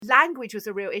language was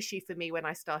a real issue for me when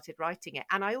I started writing it.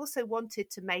 And I also wanted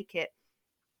to make it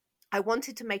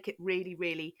really,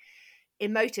 really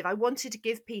emotive. I wanted to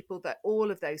give people that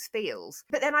all of those feels.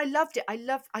 But then I loved it. I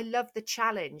love the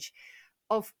challenge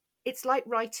of, it's like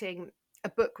writing a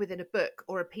book within a book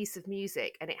or a piece of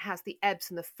music, and it has the ebbs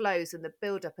and the flows and the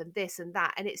build up and this and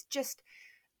that. And it's just,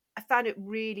 I found it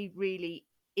really, really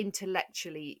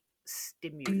intellectually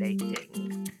stimulating.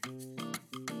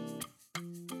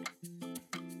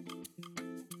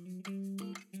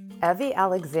 Evie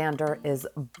Alexander is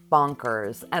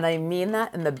bonkers, and I mean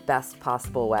that in the best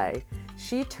possible way.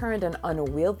 She turned an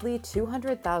unwieldy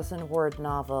 200,000-word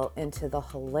novel into the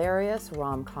hilarious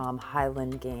rom-com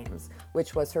Highland Games,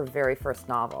 which was her very first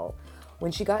novel.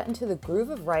 When she got into the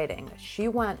groove of writing, she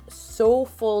went so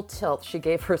full tilt she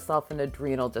gave herself an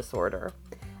adrenal disorder.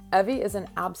 Evie is an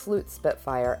absolute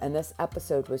spitfire, and this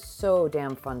episode was so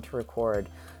damn fun to record.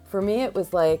 For me, it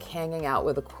was like hanging out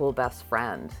with a cool best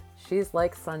friend. She's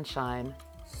like sunshine.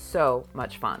 So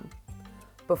much fun.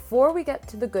 Before we get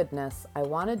to the goodness, I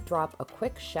want to drop a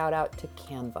quick shout out to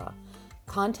Canva.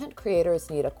 Content creators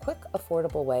need a quick,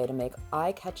 affordable way to make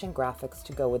eye-catching graphics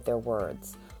to go with their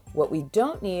words. What we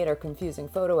don't need are confusing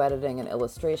photo editing and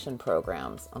illustration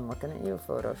programs. I'm looking at you,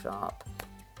 Photoshop.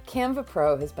 Canva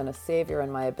Pro has been a savior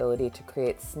in my ability to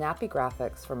create snappy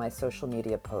graphics for my social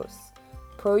media posts.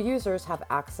 Pro users have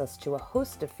access to a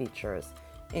host of features,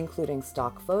 including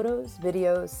stock photos,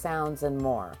 videos, sounds, and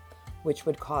more, which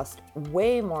would cost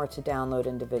way more to download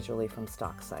individually from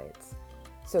stock sites.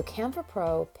 So Canva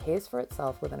Pro pays for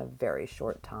itself within a very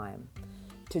short time.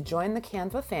 To join the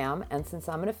Canva fam, and since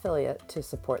I'm an affiliate to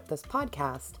support this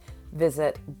podcast,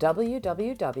 visit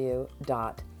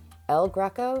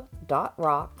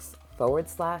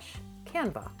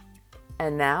www.elgreco.rocks/Canva.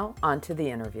 And now, on to the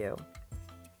interview.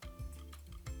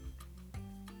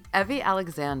 Evie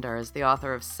Alexander is the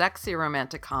author of sexy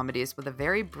romantic comedies with a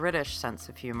very British sense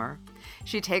of humor.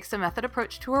 She takes a method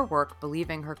approach to her work,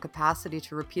 believing her capacity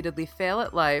to repeatedly fail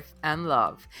at life and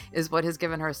love is what has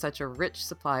given her such a rich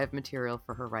supply of material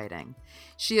for her writing.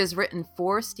 She has written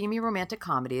 4 steamy romantic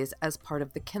comedies as part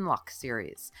of the Kinloch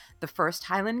series, the first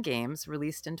Highland Games,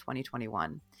 released in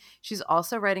 2021. She's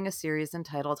also writing a series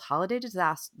entitled Holiday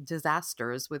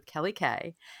Disasters with Kelly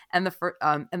Kay, and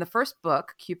the first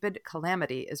book, Cupid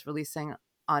Calamity, is releasing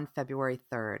on February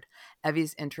 3rd.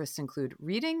 Evie's interests include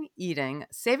reading, eating,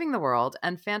 saving the world,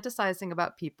 and fantasizing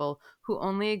about people who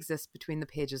only exist between the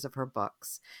pages of her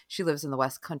books. She lives in the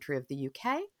West Country of the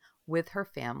UK with her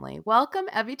family. Welcome,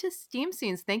 Evie, to Steam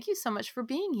Scenes. Thank you so much for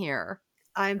being here.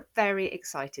 I'm very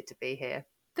excited to be here.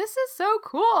 This is so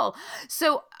cool.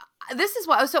 So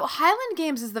Highland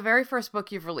Games is the very first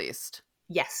book you've released?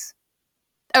 Yes.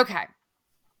 Okay.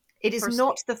 It is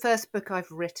not the first book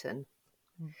I've written.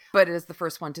 But it is the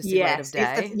first one to see light of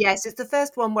day? It's the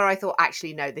first one where I thought,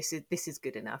 actually, no, this is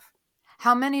good enough.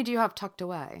 How many do you have tucked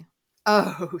away?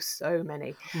 Oh, so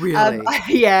many. Really?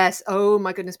 Yes. Oh,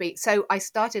 my goodness me. So I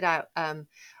started out,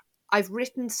 I've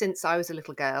written since I was a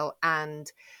little girl,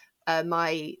 and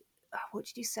what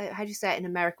did you say? How do you say it in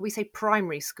America? We say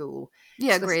primary school.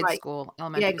 Yeah, so grade school,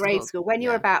 elementary school. Yeah, grade school.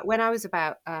 When I was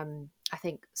about, I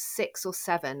think 6 or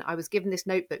 7, I was given this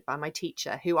notebook by my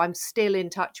teacher, who I'm still in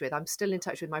touch with. I'm still in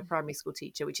touch with my primary school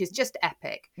teacher, which is just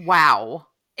epic. Wow.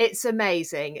 It's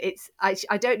amazing.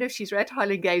 I don't know if she's read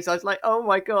Highland Games. I was like, oh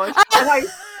my God. And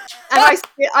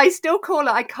I still call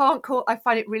her. I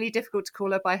find it really difficult to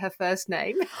call her by her first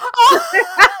name.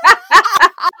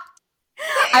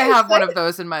 I have one of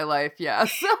those in my life,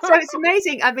 yes. So it's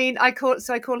amazing. I mean, I call her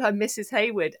Mrs.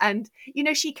 Hayward, and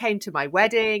she came to my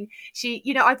wedding.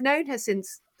 I've known her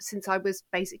since I was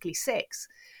basically 6.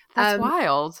 That's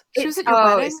wild. She was at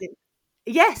your wedding?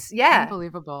 Yes, yeah.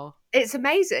 Unbelievable. It's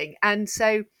amazing. And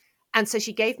so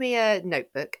she gave me a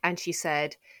notebook, and she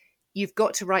said, "You've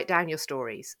got to write down your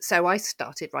stories." So I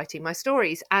started writing my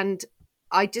stories, and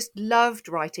I just loved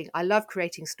writing. I love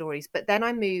creating stories. But then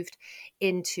I moved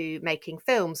into making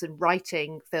films and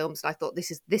writing films. And I thought,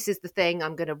 this is the thing.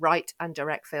 I'm going to write and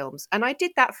direct films. And I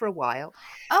did that for a while.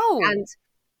 Okay.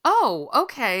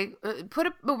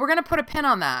 We're going to put a pin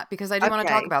on that, because I do want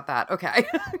to talk about that. Okay.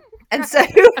 And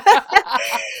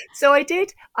so I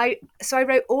did. So I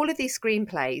wrote all of these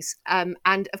screenplays,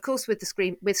 and of course with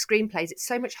screenplays, it's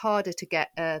so much harder to get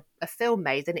a film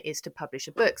made than it is to publish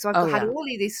a book. So I've had all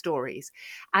of these stories,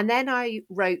 and then I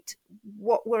wrote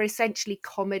what were essentially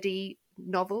comedy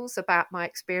novels about my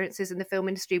experiences in the film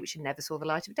industry, which never saw the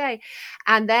light of day.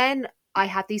 And then I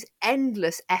had these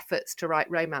endless efforts to write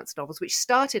romance novels, which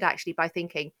started actually by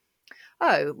thinking,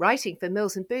 oh, writing for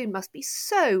Mills and Boon must be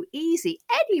so easy.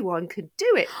 Anyone can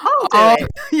do it. I'll Oh, do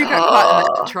it. you got caught in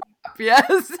that Oh, trap.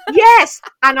 Yes. yes.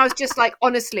 And I was just like,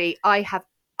 honestly, I have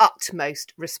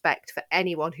utmost respect for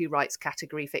anyone who writes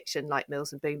category fiction like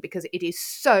Mills and Boon, because it is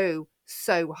so,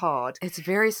 so hard. It's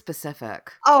very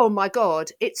specific. Oh my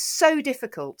God, it's so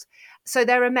difficult. So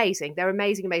they're amazing. They're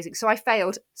amazing, amazing. So I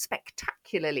failed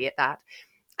spectacularly at that.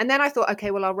 And then I thought, okay,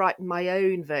 well, I'll write my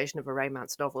own version of a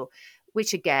romance novel,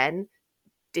 which again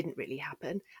didn't really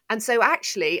happen. And so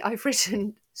actually, I've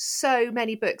written so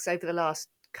many books over the last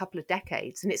couple of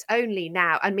decades. And it's only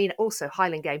now, I mean, also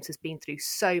Highland Games has been through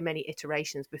so many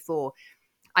iterations before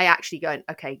I actually go,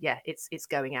 okay, yeah, it's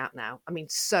going out now. I mean,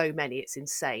 so many, it's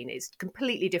insane. It's a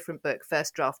completely different book,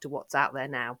 first draft, to what's out there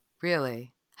now.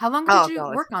 Really? How long did Oh, you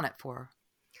God. work on it for?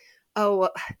 Oh,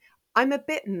 I'm a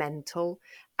bit mental.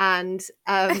 And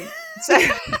so...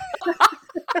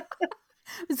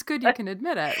 It's good you can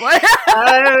admit it.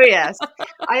 Oh, yes.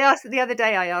 The other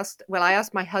day, I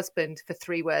asked my husband for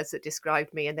 3 words that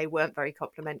described me, and they weren't very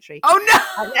complimentary. Oh,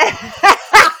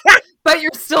 no. But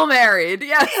you're still married.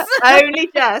 Yes. Only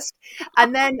just.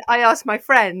 And then I asked my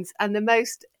friends, and the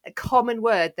most common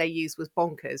word they used was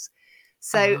bonkers.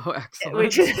 So,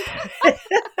 excellent.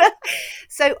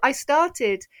 So I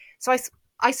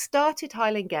started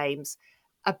Highland Games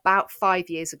about 5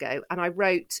 years ago, and I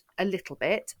wrote a little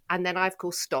bit, and then I of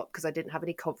course stopped because I didn't have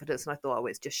any confidence, and I thought, oh,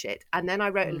 it's just shit. And then I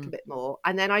wrote a little bit more,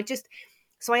 and then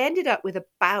so I ended up with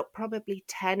about probably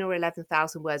 10 or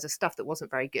 11,000 words of stuff that wasn't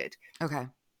very good. Okay.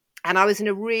 And I was in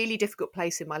a really difficult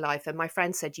place in my life, and my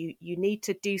friend said, you need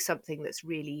to do something that's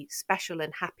really special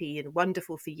and happy and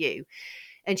wonderful for you.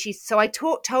 And so I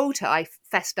told her, I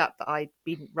fessed up that I'd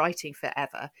been writing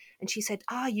forever. And she said,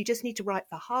 you just need to write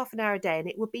for half an hour a day, and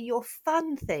it would be your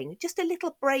fun thing, just a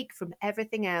little break from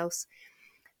everything else.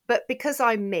 But because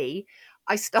I'm me,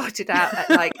 I started out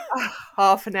at like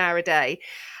half an hour a day.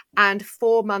 And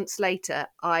 4 months later,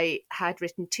 I had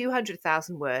written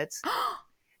 200,000 words.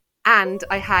 And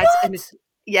I had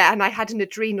and I had an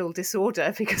adrenal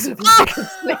disorder because of lack of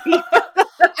sleep.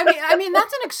 I mean,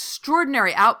 that's an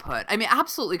extraordinary output. I mean,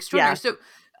 absolutely extraordinary. Yeah.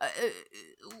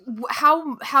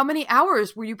 So, how many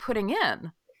hours were you putting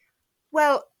in?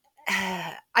 Well,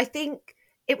 I think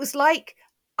it was like,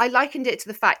 I likened it to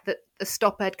the fact that the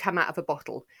stopper had come out of a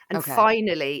bottle, and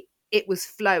finally it was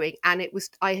flowing, and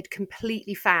I had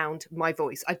completely found my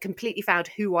voice. I'd completely found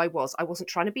who I was. I wasn't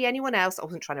trying to be anyone else. I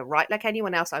wasn't trying to write like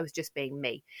anyone else. I was just being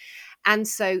me. And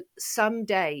so some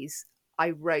days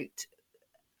I wrote,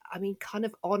 I mean, kind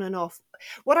of on and off.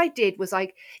 What I did was,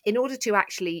 in order to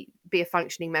actually be a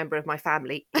functioning member of my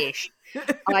family-ish,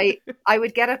 I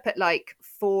would get up at like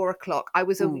 4 o'clock. I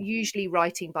was usually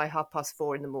writing by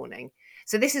 4:30 in the morning.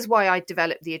 So this is why I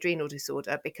developed the adrenal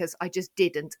disorder, because I just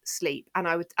didn't sleep. And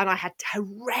I had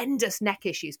horrendous neck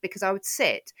issues because I would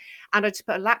sit and I'd just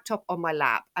put a laptop on my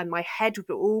lap and my head would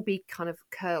all be kind of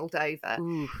curled over.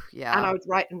 Ooh, yeah. And I would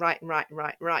write and write and write and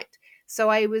write and write. So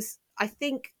I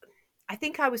think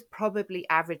I was probably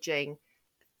averaging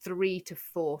 3,000 to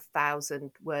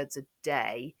 4,000 words a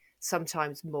day,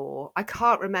 sometimes more. I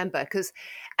can't remember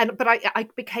but I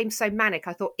became so manic.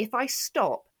 I thought, if I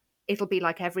stop, it'll be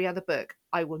like every other book.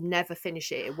 I will never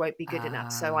finish it. It won't be good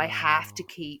enough. So I have to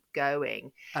keep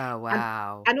going. Oh,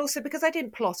 wow. And also because I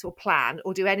didn't plot or plan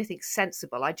or do anything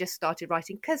sensible, I just started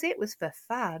writing because it was for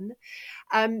fun.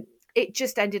 It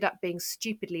just ended up being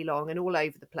stupidly long and all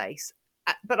over the place.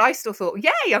 But I still thought,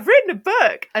 yay, I've written a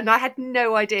book. And I had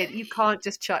no idea that you can't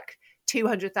just chuck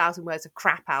 200,000 words of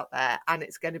crap out there and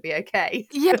it's going to be okay.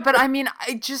 Yeah, but I mean,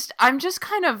 I'm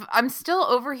still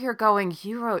over here going,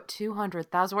 you wrote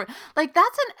 200,000 words. Like,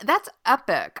 that's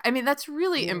epic. I mean, that's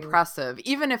really impressive.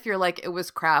 Even if you're like, it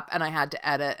was crap and I had to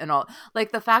edit and all.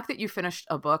 Like, the fact that you finished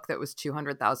a book that was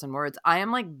 200,000 words, I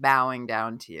am like bowing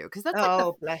down to you. Because that's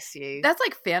bless you. That's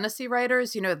like fantasy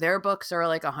writers, their books are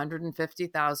like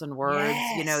 150,000 words.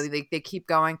 Yes. They keep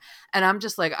going. And I'm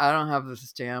just like, I don't have the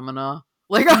stamina.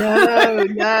 Like,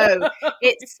 no,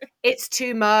 it's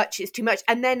too much. It's too much.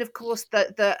 And then, of course,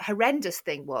 the horrendous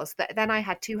thing was that then I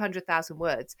had 200,000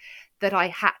 words that I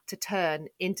had to turn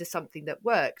into something that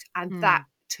worked, and that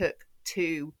took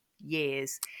 2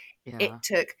 years. Yeah. It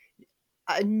took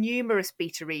numerous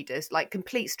beta readers, like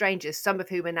complete strangers, some of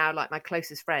whom are now like my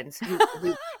closest friends, who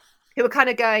were kind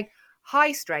of going,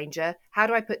 "Hi, stranger. How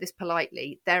do I put this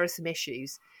politely? There are some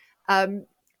issues."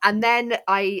 And then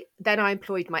I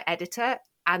employed my editor,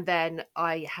 and then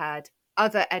I had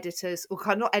other editors,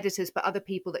 or not editors, but other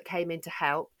people that came in to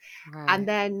help. Right. And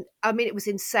then, I mean, it was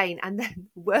insane. And then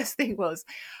the worst thing was,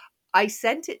 I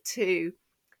sent it to,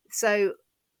 so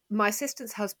my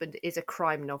assistant's husband is a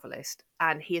crime novelist,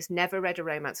 and he has never read a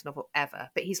romance novel ever,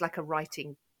 but he's like a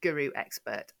writing guru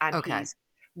expert. And Okay.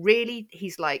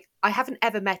 he's like, I haven't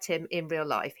ever met him in real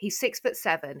life. He's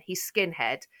 6'7", he's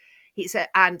skinhead,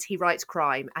 and he writes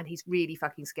crime, and he's really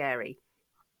fucking scary.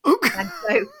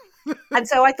 And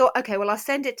so I thought, okay, well, I'll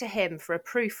send it to him for a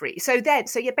proofread. So yeah,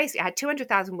 basically I had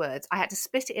 200,000 words. I had to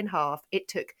split it in half. It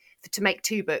took, to make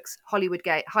 2 books, Highland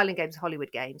Games,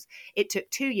 Hollywood Games. It took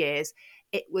 2 years.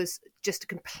 It was just a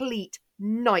complete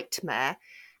nightmare.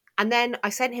 And then I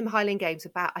sent him Highland Games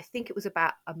I think it was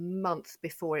about a month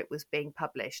before it was being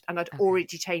published. And I'd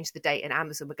already changed the date, and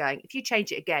Amazon were going, if you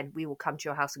change it again, we will come to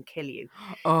your house and kill you.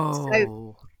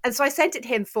 Oh. So I sent it to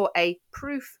him for a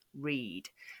proofread,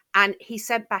 and he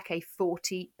sent back a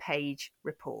 40-page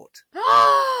report.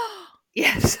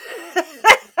 Yes.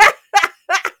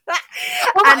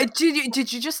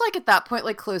 Did you just like at that point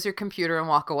like close your computer and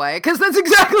walk away? Because that's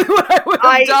exactly what I would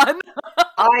have done.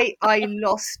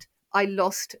 I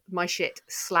lost my shit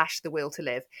 / the will to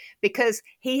live, because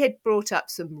he had brought up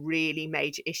some really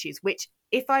major issues, which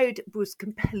if I was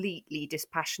completely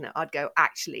dispassionate, I'd go,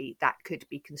 actually, that could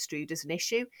be construed as an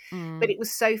issue. But it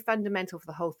was so fundamental for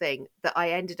the whole thing that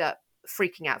I ended up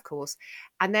freaking out, of course.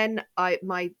 And then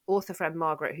my author friend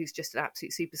Margaret, who's just an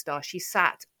absolute superstar, she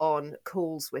sat on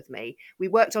calls with me. We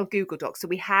worked on Google Docs, so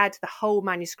we had the whole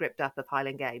manuscript up of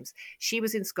Highland Games. She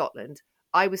was in Scotland,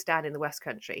 I was down in the West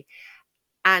Country,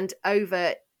 and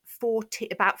over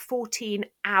about 14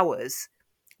 hours,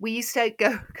 we used to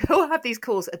go have these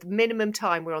calls. At the minimum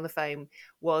time we're on the phone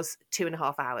was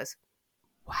 2.5 hours.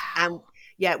 Wow. And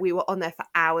yeah, we were on there for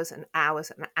hours and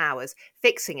hours and hours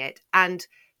fixing it. And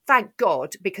thank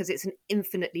God, because it's an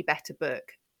infinitely better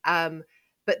book.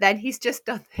 But then he's just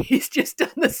done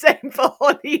the same for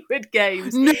Hollywood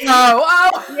Games. No.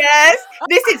 Oh. Yes.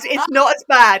 It's not as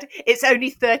bad. It's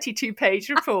only 32-page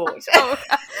report. Oh,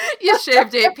 you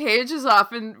shaved 8 pages off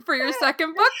for your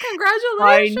second book.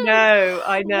 Congratulations.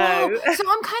 I know. Whoa. So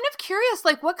I'm kind of curious,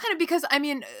 like what kind of, because I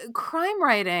mean, crime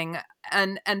writing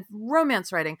and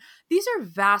romance writing, these are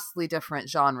vastly different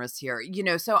genres here, you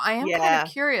know, so I am kind of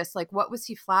curious, like what was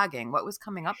he flagging? What was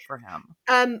coming up for him?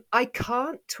 I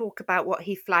can't talk about what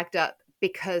he flagged up,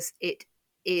 because it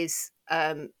is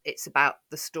it's about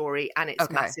the story, and it's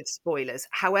massive spoilers.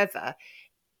 However,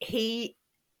 he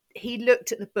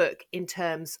looked at the book in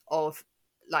terms of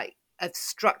like of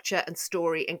structure and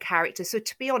story and character. So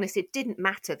to be honest, it didn't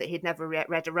matter that he'd never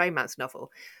read a romance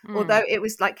novel, although it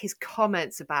was like his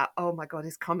comments about, oh my God,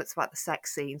 his comments about the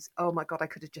sex scenes. Oh my God, I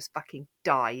could have just fucking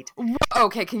died.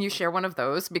 Okay, can you share one of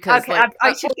those? Because okay, like,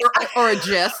 or a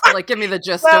gist, like give me the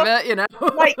gist of it, you know?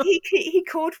 Like he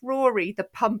called Rory the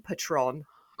Pumpatron.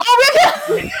 Oh my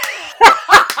God!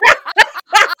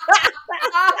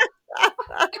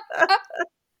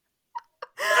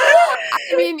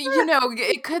 I mean, you know,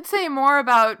 it could say more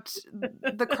about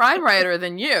the crime writer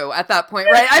than you at that point,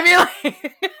 right? I mean,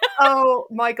 like... Oh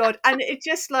my God. And it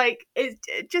just like, it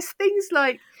just things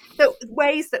like the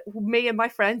ways that me and my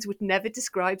friends would never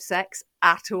describe sex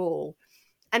at all.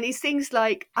 And these things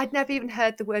like, I'd never even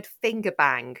heard the word finger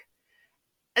bang.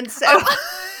 And so...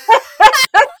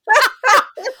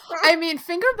 I mean,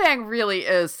 finger bang really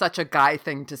is such a guy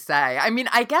thing to say. I mean,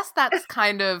 I guess that's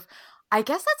kind of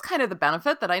the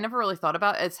benefit that I never really thought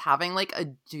about, is having like a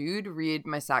dude read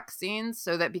my sex scenes,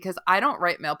 so that, because I don't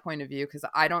write male point of view, because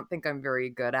I don't think I'm very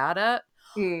good at it.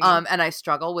 And I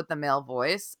struggle with the male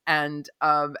voice, and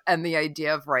the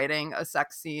idea of writing a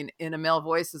sex scene in a male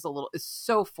voice is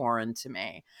so foreign to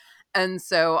me. And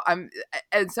so I'm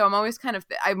always kind of,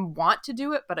 I want to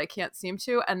do it, but I can't seem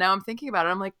to. And now I'm thinking about it.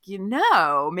 I'm like, you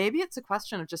know, maybe it's a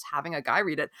question of just having a guy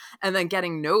read it and then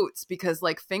getting notes, because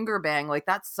like finger bang, like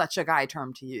that's such a guy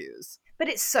term to use. But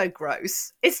it's so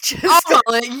gross. It's just...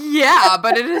 yeah,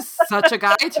 but it is such a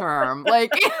guy term.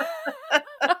 Like...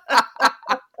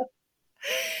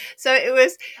 So it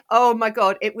was, oh my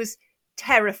God, it was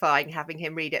terrifying having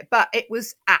him read it, but it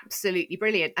was absolutely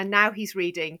brilliant. And now he's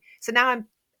reading. So now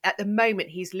at the moment,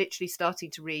 he's literally starting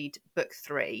to read book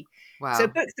 3. Wow. So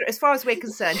book 3, as far as we're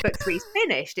concerned, book 3 is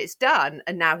finished. It's done.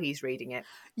 And now he's reading it.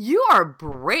 You are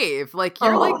brave. Like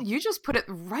you're like, you just put it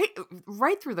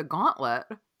right through the gauntlet.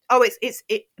 Oh,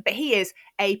 but he is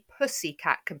a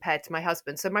pussycat compared to my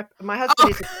husband. So my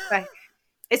husband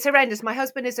it's horrendous. My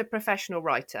husband is a professional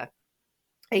writer.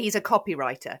 He's a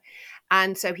copywriter.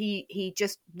 And so he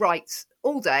just writes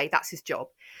all day. That's his job.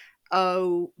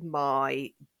 Oh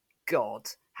my God.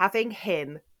 Having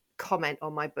him comment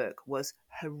on my book was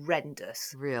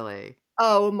horrendous. Really?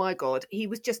 Oh my God. He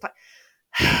was just like...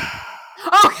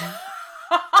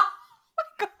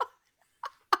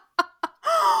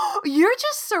 Oh. You're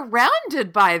just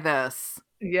surrounded by this.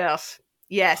 Yes.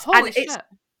 Yes. Holy And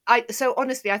shit. so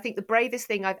honestly, I think the bravest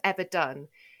thing I've ever done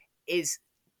is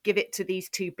give it to these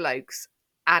two blokes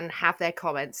and have their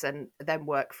comments and then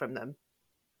work from them.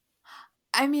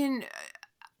 I mean,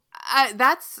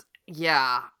 that's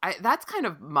kind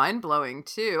of mind blowing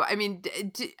too. I mean,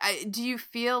 do you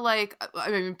feel like,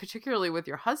 I mean, particularly with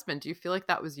your husband, do you feel like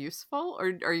that was useful,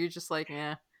 or are you just like,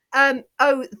 yeah?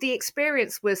 The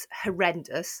experience was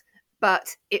horrendous,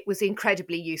 but it was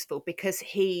incredibly useful because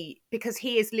he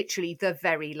is literally the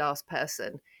very last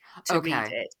person to read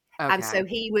Okay. it. And so Okay.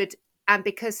 he would, and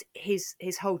because his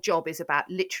whole job is about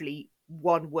literally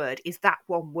one word, is that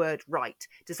one word right?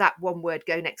 Does that one word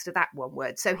go next to that one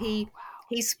word? So Oh, wow. he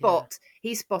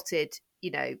Yeah. spotted,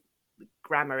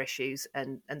 grammar issues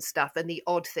and stuff, and the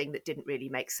odd thing that didn't really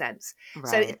make sense.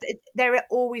 So Right. there are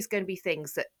always going to be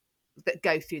things that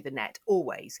go through the net,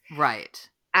 always. Right.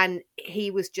 And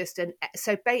he was just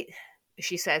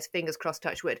she says, fingers crossed,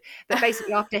 touch wood, but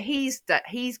basically after he's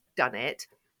done it,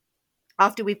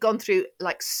 after we've gone through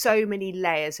like so many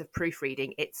layers of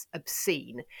proofreading, it's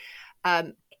obscene.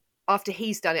 um After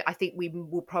he's done it, I think we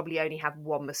will probably only have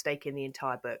one mistake in the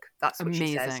entire book. That's what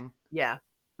she says. Amazing. Yeah.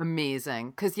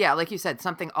 Amazing. Because, yeah, like you said,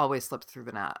 something always slips through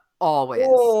the net. Always.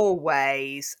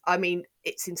 Always. I mean,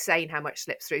 it's insane how much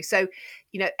slips through. So,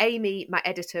 Amy, my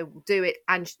editor, will do it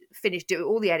and do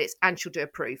all the edits, and she'll do a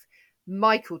proof.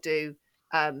 Mike will do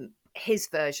his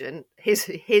version, his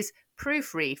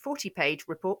proofread, 40-page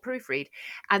report proofread,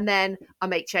 and then I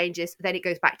make changes. Then it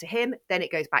goes back to him. Then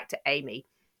it goes back to Amy.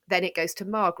 Then it goes to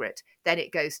Margaret. Then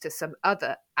it goes to some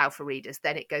other alpha readers.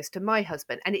 Then it goes to my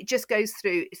husband, and it just goes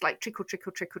through. It's like trickle,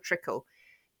 trickle, trickle, trickle,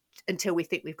 until we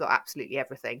think we've got absolutely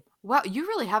everything. Wow, you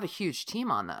really have a huge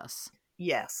team on this.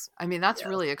 Yes. I mean, that's Yes.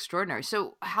 really extraordinary.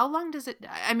 So how long does it,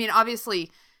 I mean,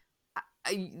 obviously,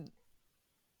 I,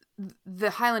 the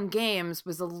Highland Games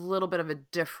was a little bit of a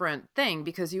different thing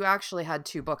because you actually had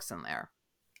 2 books in there.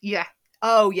 Yeah.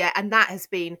 Oh, yeah. And that has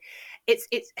been, it's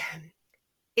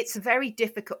it's very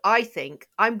difficult. I think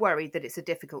I'm worried that it's a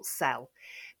difficult sell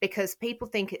because people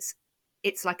think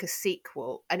it's like a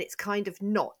sequel, and it's kind of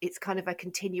not. It's kind of a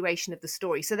continuation of the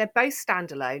story. So they're both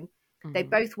standalone. They Mm-hmm.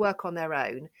 both work on their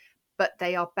own, but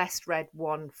they are best read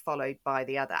one followed by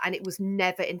the other. And it was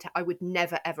never into. I would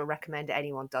never ever recommend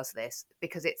anyone does this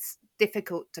because it's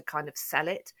difficult to kind of sell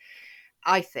it,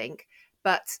 I think.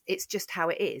 But it's just how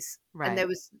it is. And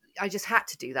Right. I just had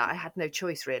to do that. I had no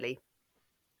choice, really.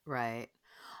 Right.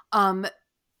 Um,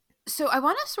 so I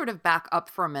want to sort of back up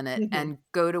for a minute Hmm. and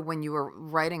go to when you were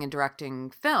writing and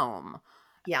directing film.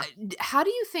 Yeah. How do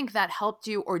you think that helped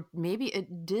you, or maybe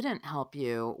it didn't help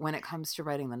you when it comes to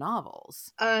writing the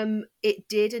novels? It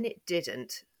did and it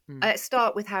didn't. Mm. Let's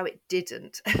start with how it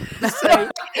didn't. So,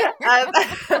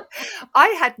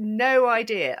 I had no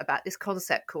idea about this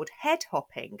concept called head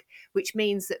hopping, which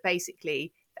means that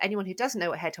basically, for anyone who doesn't know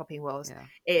what head hopping Yeah.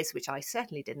 is, which I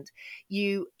certainly didn't,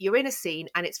 you're in a scene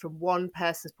and it's from one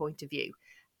person's point of view,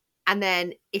 and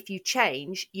then if you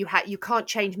change, you can't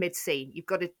change mid scene. You've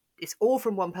got to. It's all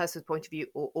from one person's point of view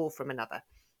or all from another.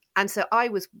 And so I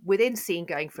was within scene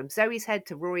going from Zoe's head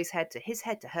to Rory's head to his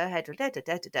head to her head. Da, da, da,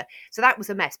 da, da. So that was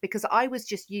a mess because I was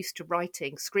just used to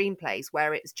writing screenplays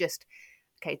where it's just,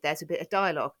 okay, there's a bit of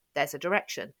dialogue, there's a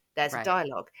direction, there's a Right.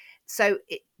 dialogue. So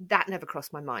that never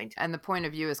crossed my mind. And the point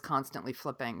of view is constantly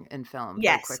flipping in film very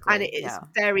Yes, and quickly. it is Yeah.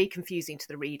 very confusing to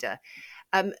the reader.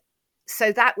 Um,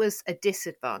 so that was a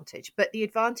disadvantage. But the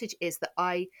advantage is that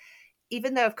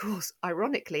even though of course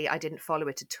ironically I didn't follow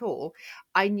it at all,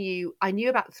 I knew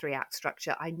about the 3-act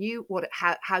structure. I knew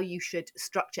how you should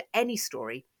structure any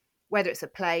story, whether it's a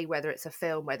play, whether it's a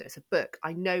film, whether it's a book.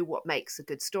 I know what makes a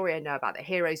good story. I know about the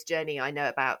hero's journey. I know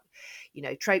about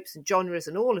tropes and genres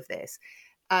and all of this.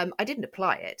 I didn't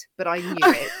apply it, but I knew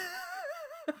it.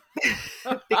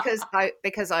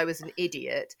 because I was an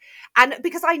idiot, and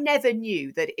because I never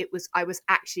knew that I was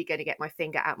actually going to get my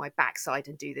finger out my backside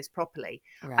and do this properly.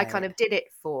 I kind Right. of did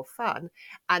it for fun,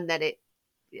 and then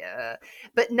yeah.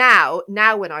 But now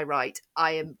when I write,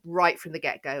 I am right from the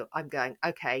get-go. I'm going,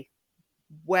 okay,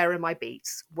 where are my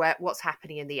beats? What's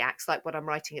happening in the acts? Like what I'm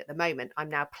writing at the moment, I'm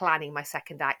now planning my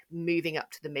second act, moving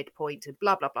up to the midpoint, and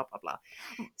blah blah blah blah blah.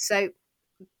 So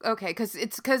Okay, because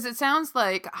it sounds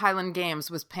like Highland Games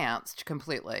was pantsed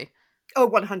completely,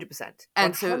 100%,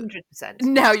 and so 100%.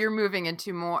 now you're moving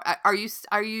into more. Are you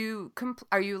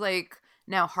like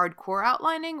now hardcore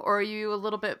outlining, or are you a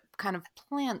little bit kind of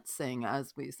plantsing,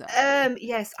 as we say?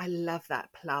 Yes, I love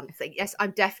that plant thing. Yes,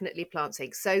 I'm definitely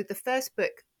planting. So the first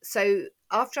book,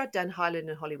 after I'd done Highland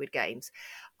and Hollywood Games,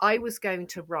 I was going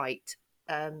to write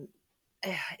um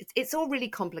it's all really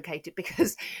complicated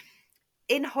because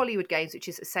in Hollywood Games, which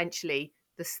is essentially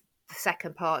the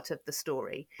second part of the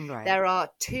story, Right. there are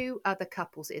two other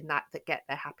couples in that get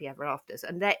their happy ever afters,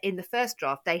 and they're in the first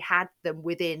draft they had them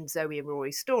within Zoe and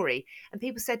Rory's story, and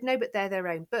people said no, but they're their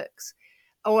own books,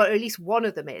 or at least one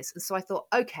of them is. And so I thought,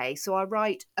 okay, so I'll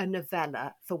write a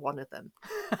novella for one of them,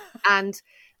 and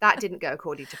that didn't go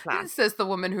according to plan. Says the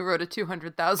woman who wrote a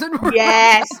 200,000 word.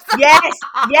 Yes, yes,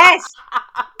 yes.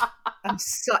 I'm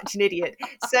such an idiot.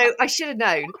 So I should have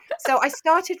known. So I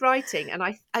started writing,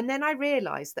 and then I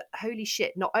realized that, holy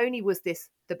shit, not only was this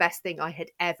the best thing I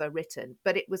had ever written,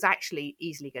 but it was actually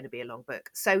easily going to be a long book.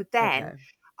 So then Okay.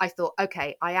 I thought,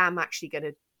 okay, I am actually going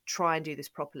to try and do this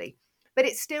properly. But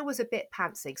it still was a bit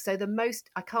pantsing. So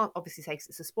I can't obviously say 'cause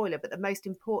it's a spoiler, but the most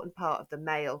important part of the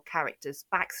male character's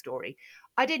backstory,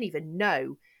 I didn't even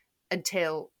know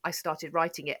until I started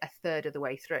writing it a third of the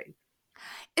way through.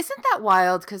 Isn't that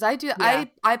wild? Because Yeah.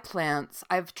 I plants.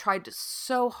 I've tried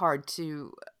so hard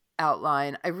to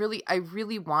outline. I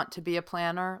really want to be a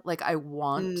planner. Like I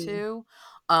want Mm. to.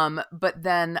 But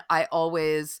then I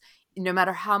always, no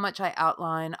matter how much I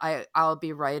outline, I'll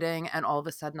be writing and all of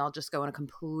a sudden I'll just go in a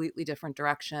completely different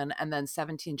direction. And then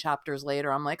 17 chapters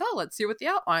later, I'm like, oh, let's see what the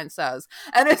outline says.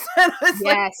 And it's like,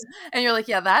 Yes. and you're like,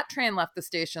 yeah, that train left the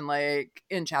station like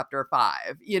in chapter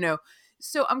 5, you know?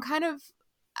 So I'm kind of,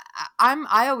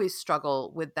 I always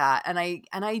struggle with that. And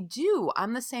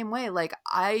I'm the same way. Like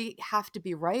I have to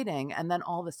be writing and then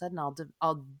all of a sudden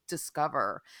I'll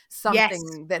discover Yes.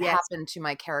 something that Yes. happened to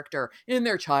my character in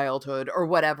their childhood or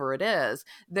whatever it is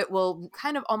that will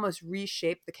kind of almost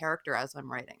reshape the character as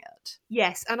I'm writing it.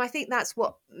 Yes, and I think that's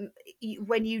what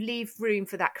when you leave room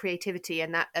for that creativity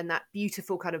and that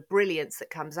beautiful kind of brilliance that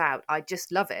comes out, I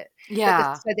just love it. But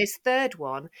Yeah. so this third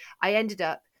one, I ended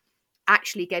up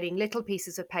actually getting little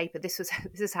pieces of paper. This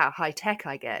is how high tech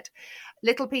I get.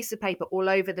 Little pieces of paper all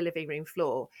over the living room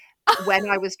floor when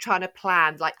I was trying to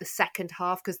plan like the second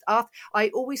half, because I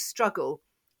always struggle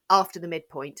after the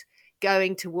midpoint,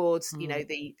 going towards Mm.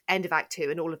 the end of Act 2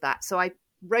 and all of that. So I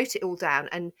wrote it all down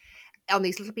and on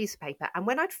these little pieces of paper. And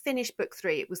when I'd finished book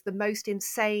 3, it was the most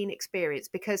insane experience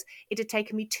because it had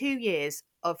taken me 2 years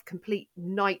of complete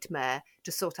nightmare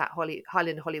to sort out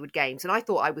Highland Hollywood Games. And I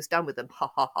thought I was done with them.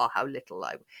 Ha ha ha, how little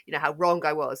how wrong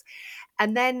I was.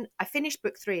 And then I finished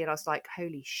book 3 and I was like,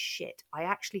 holy shit, I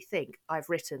actually think I've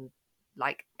written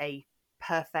like a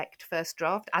perfect first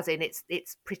draft, as in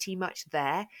it's pretty much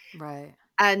there. Right.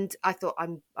 And I thought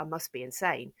I must be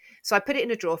insane. So I put it in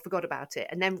a drawer, forgot about it,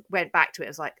 and then went back to it. I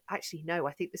was like, actually, no,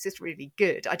 I think this is really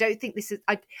good. I don't think this is.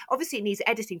 Obviously it needs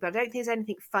editing, but I don't think there's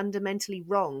anything fundamentally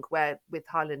wrong. Where with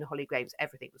Highland and Holly Games,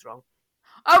 everything was wrong.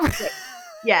 Oh. So,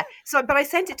 yeah. So, but I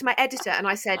sent it to my editor, and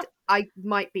I said I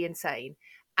might be insane,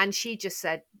 and she just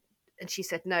said,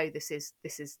 no, this is,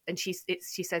 and she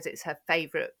says it's her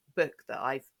favorite book that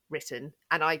I've written,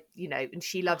 and and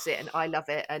she loves it, and I love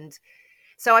it, and.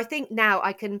 So I think now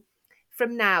I can,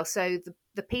 from now, so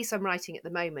the piece I'm writing at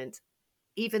the moment,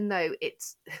 even though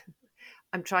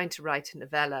I'm trying to write a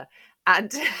novella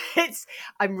and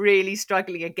I'm really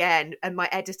struggling again. And my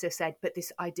editor said, but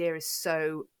this idea is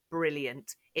so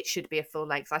brilliant. It should be a full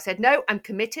length. I said, no, I'm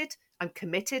committed. I'm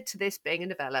committed to this being a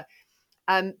novella.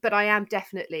 But I am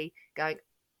definitely going,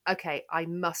 okay, I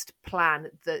must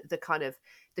plan the kind of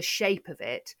the shape of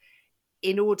it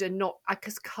in order I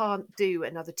just can't do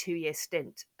another 2-year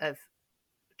stint of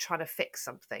trying to fix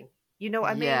something. You know what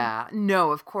I mean? Yeah.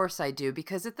 No, of course I do.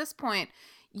 Because at this point,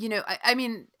 I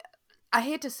mean, I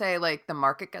hate to say like the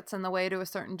market gets in the way to a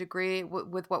certain degree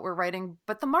with what we're writing,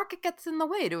 but the market gets in the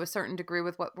way to a certain degree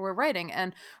with what we're writing.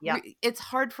 And Yeah. it's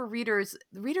hard for readers.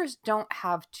 Readers don't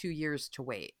have 2 years to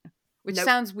wait, which Nope.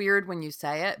 sounds weird when you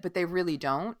say it, but they really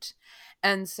don't.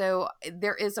 And so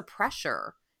there is a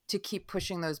pressure to keep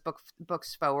pushing those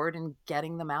books forward and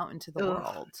getting them out into the Ugh.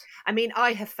 world. I mean,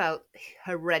 I have felt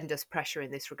horrendous pressure in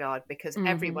this regard because Mm-hmm.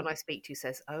 everyone I speak to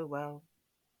says, oh, well,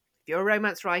 if you're a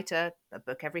romance writer, a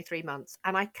book every 3 months.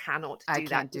 And I cannot I do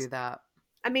that. can't do that.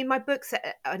 I mean, my book's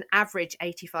an average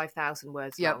 85,000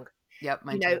 words Yep. long. Yep. You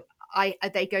Mine know, too.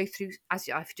 they go through, as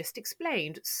I've just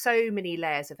explained, so many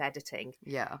layers of editing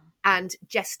Yeah. and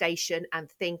gestation and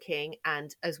thinking,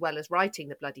 and as well as writing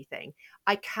the bloody thing.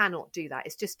 I cannot do that.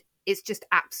 It's just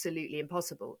absolutely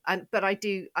impossible. But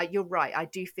you're right, I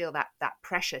do feel that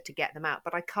pressure to get them out,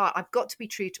 but I can't. I've got to be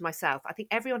true to myself. I think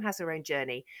everyone has their own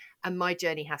journey, and my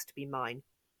journey has to be mine.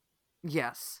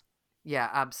 Yes.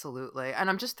 Yeah, absolutely. And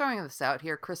I'm just throwing this out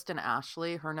here. Kristen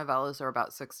Ashley, her novellas are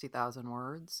about 60,000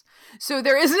 words. So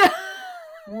there is no.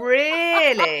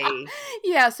 Really?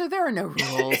 Yeah, so there are no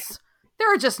rules.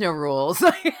 There are just no rules.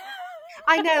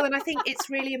 I know, and I think it's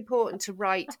really important to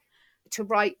write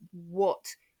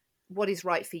what is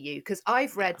right for you, because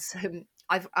I've read Yeah. some.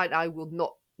 I will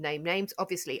not name names.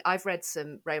 Obviously, I've read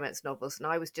some romance novels, and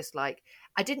I was just like,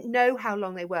 I didn't know how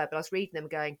long they were, but I was reading them,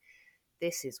 going,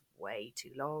 "This is way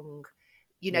too long."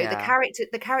 You know, Yeah.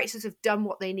 the characters have done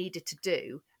what they needed to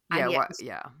do, Yeah. and yet, What?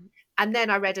 Yeah. and then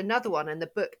I read another one, and the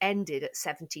book ended at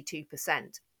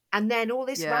 72%. And then all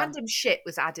this Yeah. random shit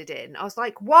was added in. I was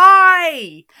like,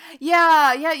 why?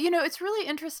 Yeah. Yeah. It's really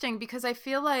interesting because I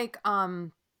feel like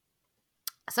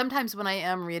sometimes when I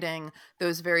am reading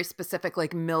those very specific,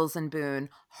 like Mills and Boone, Mm,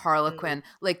 Harlequin,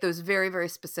 like those very, very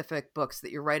specific books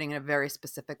that you're writing in a very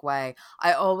specific way,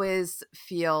 I always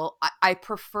feel I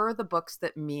prefer the books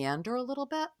that meander a little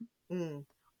bit. mm,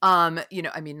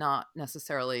 I mean, not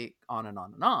necessarily on and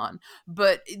on and on,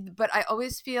 but I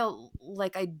always feel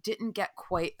like I didn't get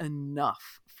quite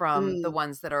enough from the mm.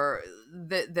 ones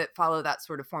that follow that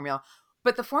sort of formula.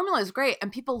 But the formula is great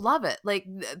and people love it. Like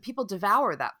people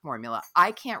devour that formula.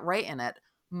 I can't write in it,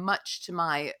 much to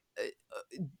my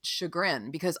chagrin,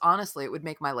 because honestly, it would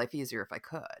make my life easier if I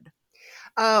could.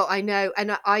 Oh, I know.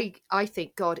 And I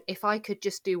think, God, if I could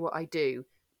just do what I do,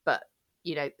 but,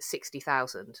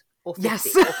 60,000 or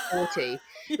Yes. 50 or 40.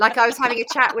 Like, I was having a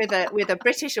chat with a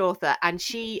British author, and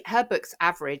her books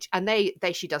average, and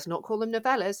she does not call them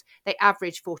novellas. They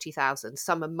average 40,000.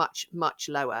 Some are much, much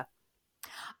lower.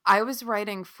 I was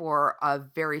writing for a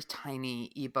very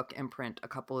tiny ebook imprint a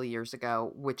couple of years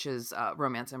ago, which is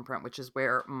Romance Imprint, which is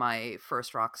where my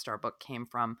first Rockstar book came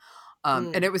from.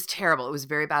 And Mm, it was terrible. It was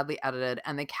very badly edited,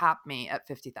 and they capped me at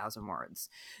 50,000 words.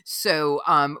 So,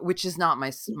 which is not my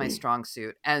strong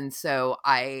suit. And so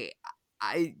it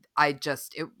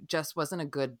just wasn't a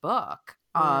good book.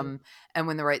 mm, And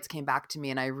when the rights came back to me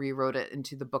and I rewrote it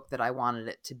into the book that I wanted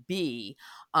it to be,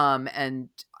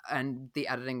 and the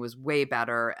editing was way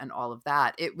better and all of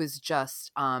that. It was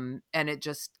just and it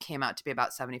just came out to be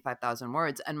about 75,000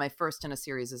 words, and my first in a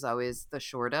series is always the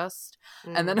shortest.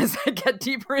 And then mm. as I get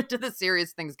deeper into the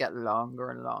series, things get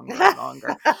longer and longer and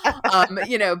longer.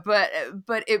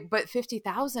 But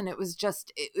 50,000, it was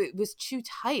just it was too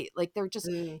tight. Like they're just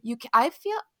Mm.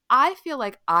 I feel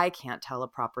like I can't tell a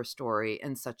proper story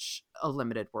in such a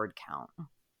limited word count.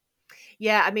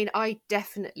 Yeah, I mean, I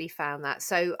definitely found that.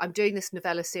 So I'm doing this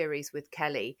novella series with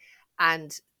Kelly,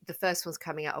 and the first one's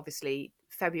coming out obviously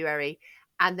February,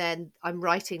 and then I'm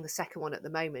writing the second one at the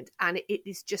moment, and it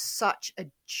is just such a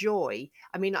joy.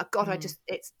 I mean, God, Mm.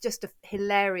 it's just a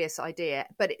hilarious idea,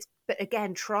 but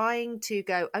again, trying to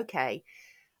go, okay,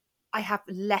 I have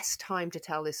less time to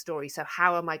tell this story, so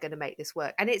how am I going to make this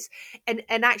work? And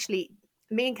actually,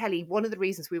 me and Kelly, one of the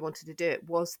reasons we wanted to do it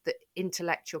was the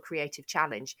intellectual creative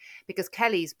challenge, because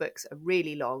Kelly's books are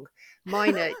really long.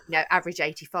 Mine are, average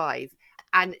 85.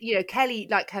 And, Kelly,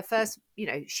 like her first,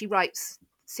 she writes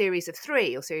series of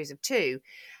 3 or series of 2.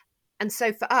 And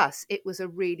so for us, it was a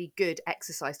really good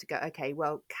exercise to go, okay,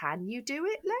 well, can you do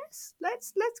it?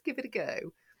 Let's give it a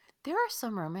go. There are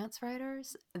some romance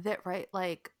writers that write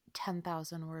like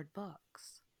 10,000 word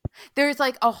books. There's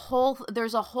a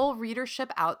whole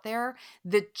readership out there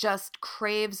that just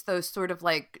craves those sort of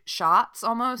like shots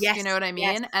almost, you know Yes, what I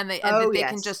yes. mean? And Oh, that they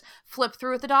can yes. just flip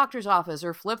through at the doctor's office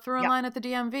or flip through in Yep. line at the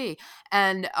DMV.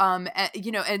 And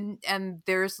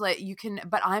there's like you can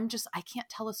but I can't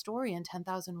tell a story in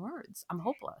 10,000 words. I'm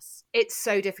hopeless. It's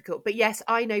so difficult. But yes,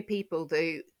 I know people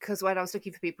who, because when I was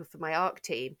looking for people for my ARC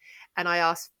team, and I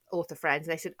asked author friends,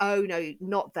 they said, "Oh no,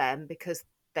 not them," because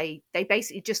they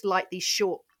basically just like these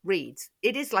short reads.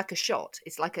 It is like a shot.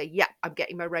 It's like a, yeah, I'm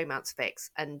getting my romance fix,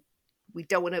 and we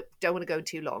don't want to go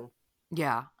too long.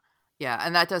 Yeah. Yeah,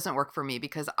 and that doesn't work for me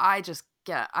because I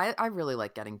really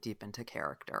like getting deep into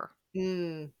character.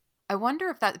 Mm. I wonder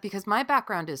if that because my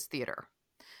background is theater.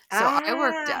 So Ah,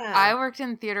 I worked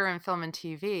in theater and film and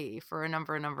TV for a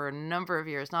number of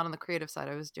years, not on the creative side.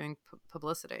 I was doing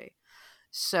publicity.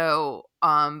 So,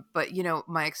 but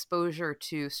my exposure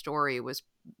to story was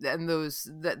and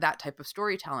that type of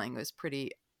storytelling was pretty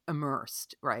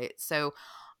immersed, right? So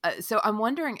I'm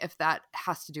wondering if that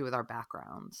has to do with our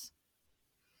backgrounds.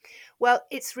 well,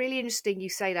 it's really interesting you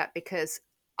say that, because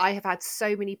I have had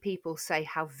so many people say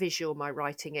how visual my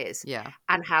writing is, Yeah.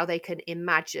 and how they can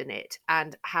imagine it,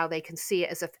 and how they can see it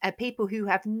as people who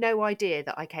have no idea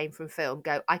that I came from film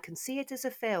go, I can see it as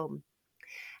a film.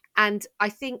 And I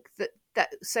think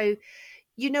so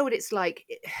what it's like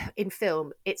in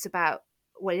film. It's about,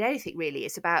 well, in anything really,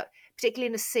 it's about, particularly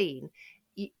in a scene,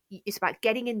 it's about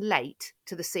getting in late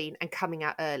to the scene and coming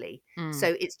out early. Mm.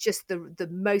 So it's just the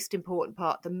most important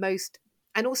part, the most.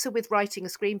 And also with writing a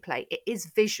screenplay, it is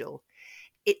visual.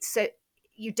 It's so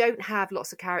you don't have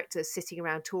lots of characters sitting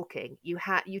around talking. You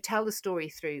tell the story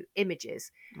through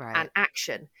images and Right.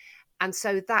 action. And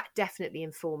so that definitely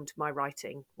informed my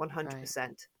writing Right.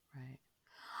 100%. Right.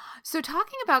 So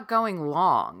talking about going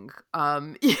long,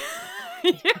 Hello.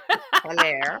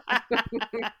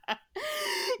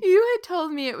 you had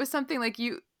told me it was something like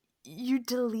you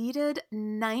deleted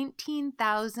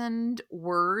 19,000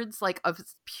 words like of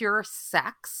pure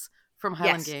sex from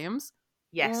Highland Yes. Games.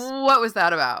 Yes. What was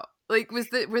that about? Like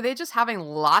were they just having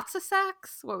lots of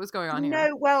sex? What was going on here?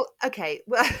 No, well, okay.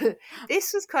 Well,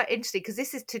 this was quite interesting because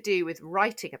this is to do with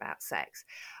writing about sex.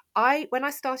 When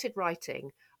I started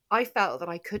writing, I felt that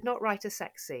I could not write a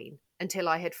sex scene until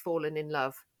I had fallen in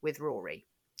love with Rory.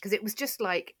 Because it was just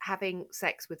like having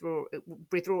sex with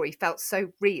Rory felt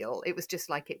so real. It was just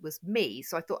like it was me.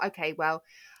 So I thought, okay, well,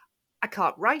 I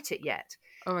can't write it yet.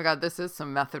 Oh my God, this is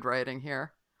some method writing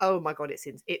here. Oh my God,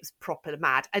 it's proper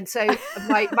mad. And so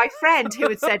my friend who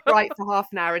had said write for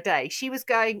half an hour a day, she was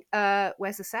going,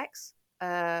 where's the sex?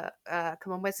 Come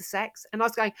on, where's the sex? And I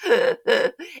was going,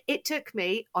 it took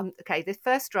me the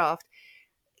first draft,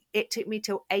 it took me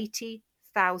till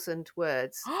 80,000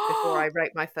 words before I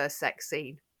wrote my first sex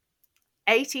scene.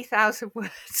 80,000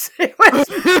 words. It was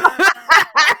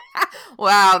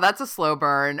Wow, that's a slow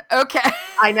burn. Okay.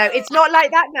 I know it's not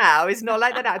like that now. It's not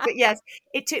like that now. But yes,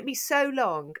 it took me so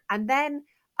long. And then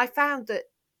I found that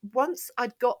once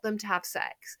I'd got them to have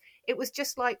sex, it was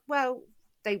just like, well,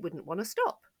 they wouldn't want to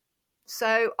stop.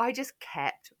 So I just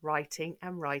kept writing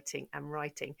and writing and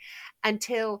writing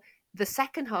until the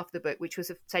second half of the book, which was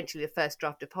essentially the first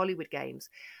draft of Hollywood Games,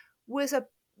 was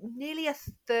nearly a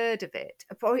third of it,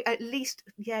 probably at least,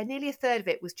 yeah, nearly a third of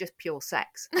it was just pure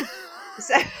sex.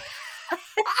 So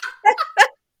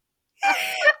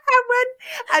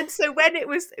so when it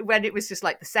was just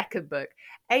like the second book,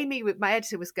 Amy, my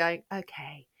editor, was going,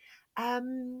 okay,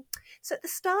 so at the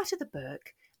start of the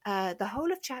book, the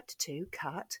whole of chapter 2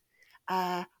 cut,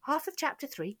 half of chapter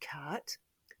 3 cut,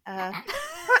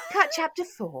 cut chapter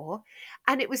 4,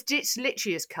 and it was just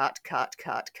literally just cut,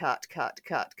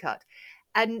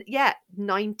 and yeah,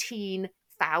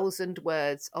 19,000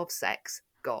 words of sex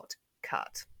got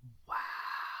cut. Wow.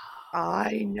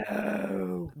 I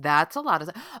know. That's a lot of.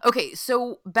 Okay,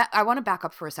 so I want to back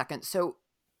up for a second. So,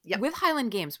 Yep. with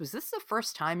Highland Games, was this the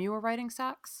first time you were writing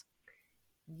sex?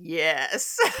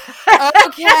 Yes.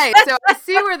 Okay, so I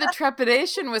see where the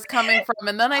trepidation was coming from,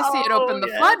 and then I see it open the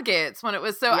floodgates when it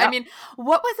was so. Yep. I mean,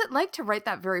 what was it like to write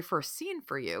that very first scene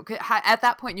for you? At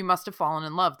that point, you must have fallen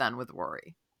in love then with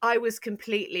Rory. I was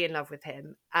completely in love with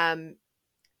him.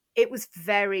 It was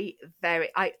very, very.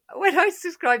 When I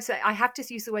describe it, I have to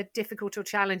use the word difficult or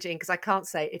challenging because I can't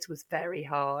say it was very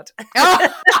hard.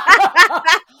 Well,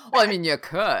 I mean, you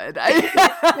could.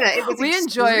 We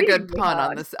enjoy a good pun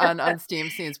hard. On this on Steam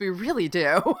Scenes. We really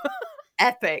do.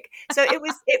 Epic. So it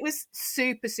was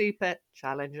super, super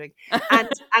challenging, and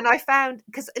I found,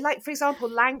 because, like, for example,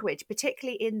 language,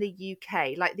 particularly in the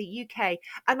UK,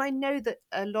 and I know that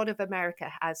a lot of America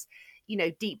has, you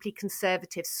know, deeply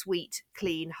conservative, sweet,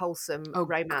 clean, wholesome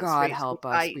romance. God help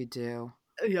us, we do.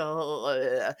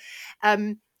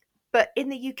 But in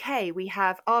the UK, we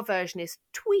have, our version is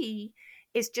twee,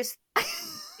 is just,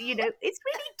 you know, it's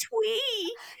really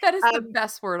twee. That is the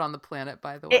best word on the planet,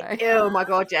 by the way. Oh my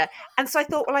God, yeah. And so I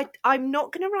thought, well, I'm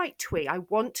not going to write twee. I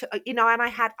want to, you know, and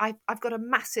I've got a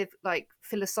massive, like,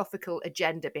 philosophical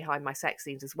agenda behind my sex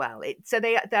scenes as well. So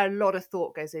there are a lot of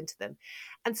thought goes into them.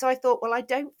 And so I thought, well, I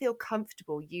don't feel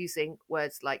comfortable using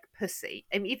words like pussy.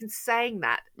 I'm even saying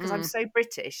that because I'm so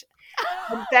British.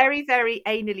 I'm very, very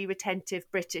anally retentive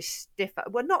British stiff.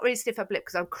 Well, not really stiff upper lip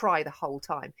because I'll cry the whole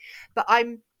time. But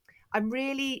I'm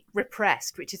really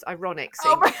repressed, which is ironic,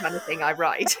 seeing the kind of thing I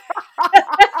write.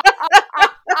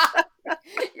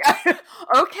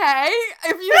 Okay,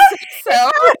 if you say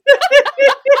so.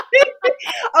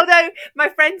 Although my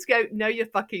friends go, no, you're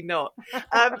fucking not.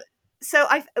 So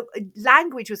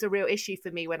language was a real issue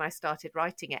for me when I started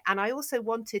writing it. And I also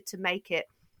wanted to make it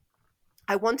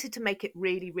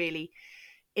really, really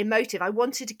emotive. I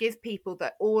wanted to give people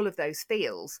all of those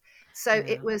feels. So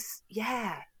it was,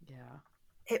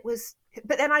 it was,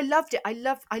 but then I loved it. I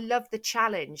love the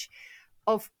challenge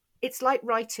of, it's like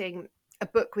writing a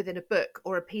book within a book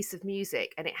or a piece of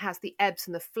music, and it has the ebbs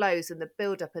and the flows and the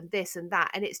build up and this and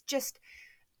that. And it's just,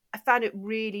 I found it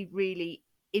really, really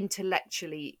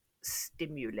intellectually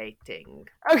stimulating.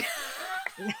 Okay.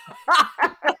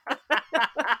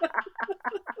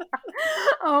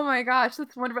 Oh my gosh,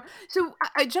 that's wonderful. So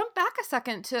I jump back a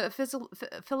second to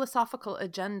philosophical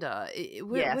agenda.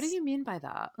 What do you mean by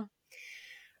that?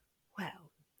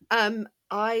 Well,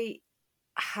 I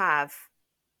have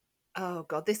Oh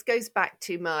God, this goes back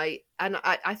to and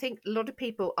I think a lot of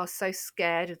people are so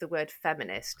scared of the word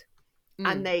feminist,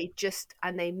 and Mm,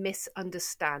 they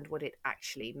misunderstand what it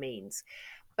actually means.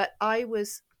 But I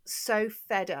was so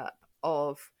fed up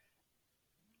of,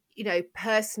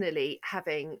 personally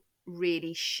having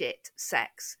really shit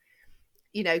sex,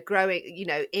 growing,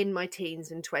 in my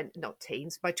teens and not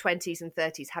teens, my 20s and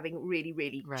 30s, having really,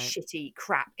 really right. shitty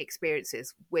crap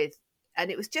experiences with,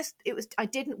 and I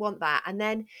didn't want that. And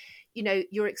then,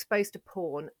 you're exposed to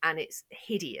porn and it's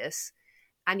hideous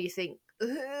and you think,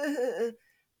 "Ugh."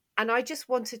 And I just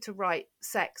wanted to write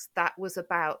sex that was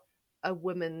about a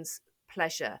woman's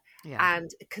pleasure Yeah. and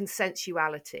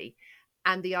consensuality,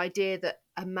 and the idea that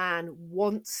a man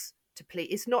wants to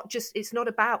please. It's not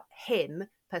about him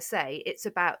per se, it's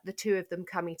about the two of them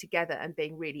coming together and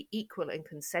being really equal and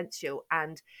consensual,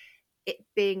 and it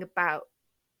being about,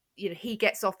 he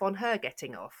gets off on her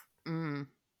getting off. Mm,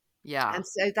 yeah. And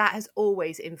so that has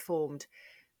always informed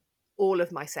all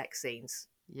of my sex scenes.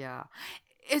 Yeah.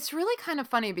 It's really kind of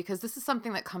funny because this is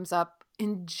something that comes up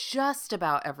in just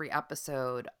about every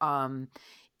episode.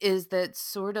 Is that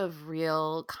sort of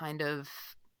real kind of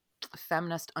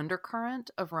feminist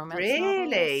undercurrent of romance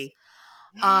novels? Really?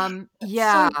 That's so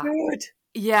Yeah. good.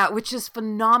 Yeah, which is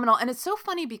phenomenal. And it's so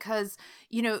funny because,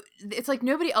 it's like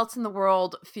nobody else in the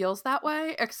world feels that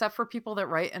way except for people that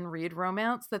write and read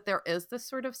romance, that there is this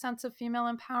sort of sense of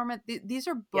female empowerment. These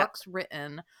are Yep. books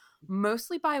written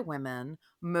mostly by women,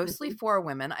 mostly Mhm. for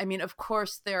women. I mean, of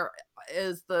course, there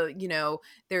is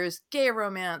there's gay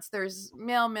romance, there's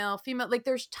male, female, like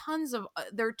there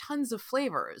are tons of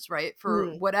flavors, right? For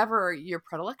Mm. whatever your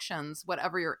predilections,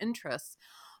 whatever your interests.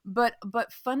 But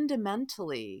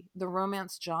fundamentally, the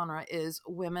romance genre is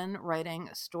women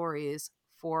writing stories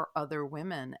for other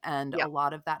women, and a Yep.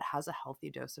 lot of that has a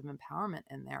healthy dose of empowerment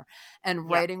in there. And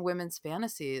Yep. writing women's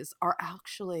fantasies are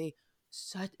actually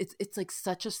it's like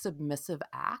such a submissive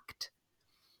act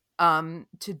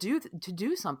to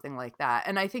do something like that.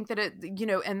 And I think that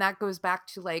and that goes back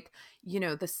to like,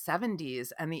 the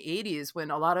 70s and the 80s,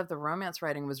 when a lot of the romance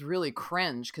writing was really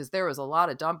cringe because there was a lot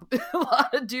of a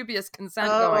lot of dubious consent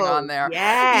going on Oh, there. You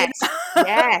yes. know?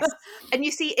 Yes. And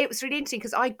you see, it was really interesting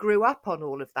because I grew up on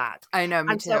all of that. I know,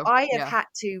 me And so too. I have Yeah. had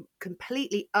to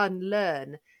completely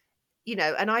unlearn,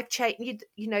 and I've changed,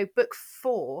 book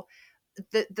four,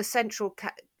 the central,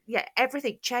 yeah,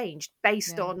 everything changed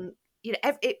based Yeah. on,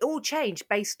 it all changed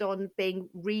based on being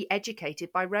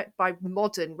re-educated by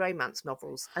modern romance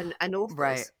novels and Right.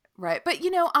 authors. Right. But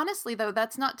honestly though,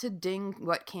 that's not to ding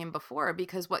what came before,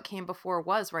 because what came before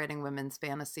was writing women's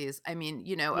fantasies. I mean,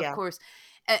 of Yeah. course,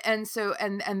 and so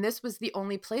and this was the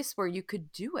only place where you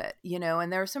could do it,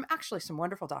 and there are some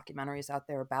wonderful documentaries out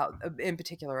there about in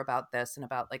particular about this, and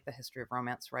about like the history of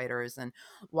romance writers and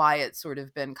why it's sort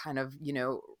of been kind of,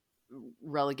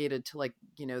 relegated to like,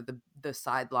 the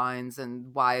sidelines,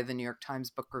 and why the New York Times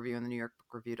Book Review and the New York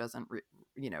Book Review doesn't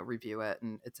review it,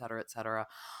 and et cetera, et cetera.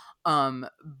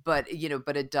 But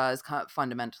it does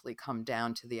fundamentally come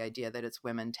down to the idea that it's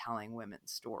women telling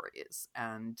women's stories,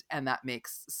 and that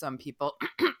makes some people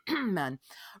men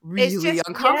It's really just, yes.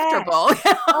 uncomfortable.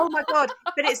 Oh my God.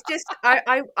 But it's just,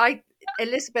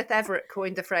 Elizabeth Everett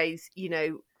coined the phrase,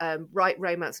 write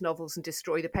romance novels and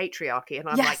destroy the patriarchy. And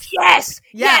I'm like, Yes, yes,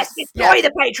 yes, yes, destroy yes.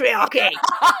 the patriarchy.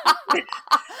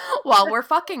 While we're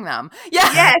fucking them,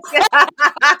 yeah. Yes.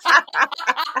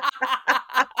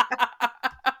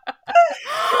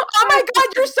 Oh my god,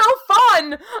 you're so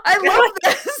fun. I love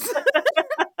this.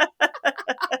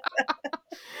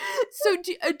 So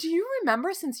do you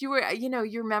remember, since you were,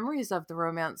 your memories of the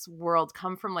romance world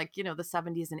come from like, the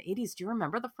 70s and 80s, do you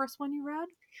remember the first one you read?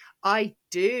 I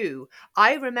do.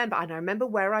 I remember, and I remember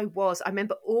where I was. I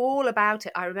remember all about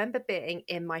it. I remember being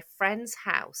in my friend's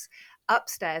house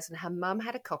upstairs, and her mum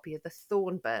had a copy of the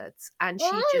Thornbirds, and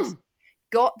she just Mm.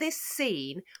 got this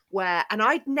scene where, and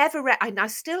I'd never read, and I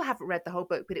still haven't read the whole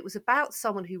book, but it was about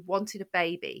someone who wanted a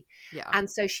baby. Yeah. And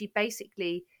so she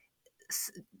basically,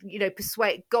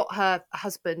 got her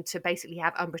husband to basically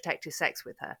have unprotected sex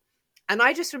with her. And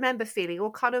I just remember feeling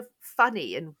all kind of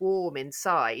funny and warm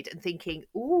inside and thinking,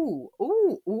 ooh,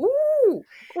 ooh, ooh.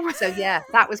 So yeah,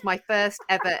 that was my first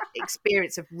ever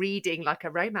experience of reading like a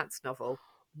romance novel.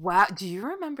 Wow. Do you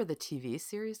remember the TV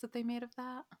series that they made of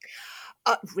that?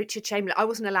 Richard Chamberlain. I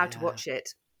wasn't allowed to Yeah. watch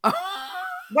it.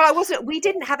 Well, I wasn't. We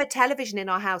didn't have a television in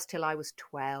our house till I was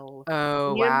 12. Oh,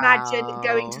 Can you imagine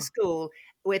going to wow. school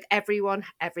with everyone?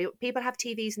 Every people have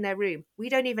TVs in their room. We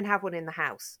don't even have one in the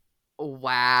house.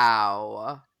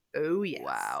 Wow. Oh yes.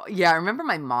 Wow. Yeah, I remember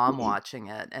my mom watching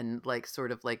it, and like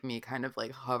sort of like me kind of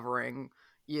like hovering,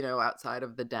 outside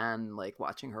of the den, like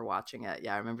watching her watching it.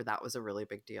 Yeah, I remember that was a really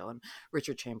big deal. And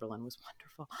Richard Chamberlain was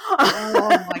wonderful.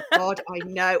 Oh my God, I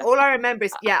know. All I remember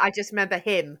is, I just remember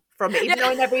him from it, even though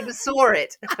I never even saw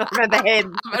it. I remember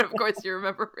him. But of course you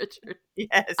remember Richard.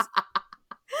 Yes.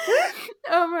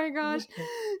 Oh my gosh.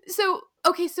 So,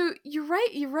 okay, so you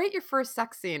write your first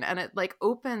sex scene and it like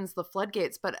opens the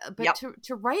floodgates, but Yep.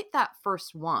 to write that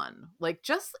first one, like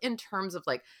just in terms of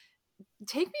like,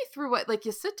 take me through what, like,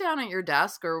 you sit down at your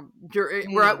desk or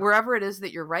wherever it is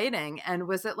that you're writing, and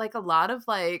was it like a lot of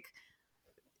like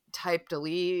type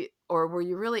delete, or were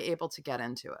you really able to get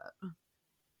into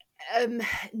it?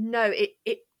 No,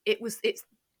 it's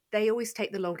they always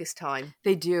take the longest time.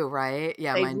 They do, right?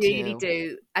 Yeah, They mine really too.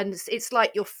 do. And it's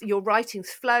like your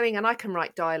writing's flowing, and I can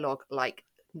write dialogue like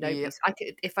nobody's. I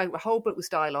could, if a whole book was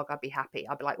dialogue, I'd be happy.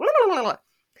 I'd be like, blah, blah, blah.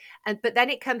 But then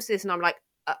it comes to this and I'm like,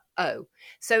 oh.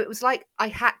 So it was like I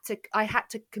had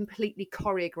to completely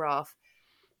choreograph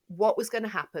what was going to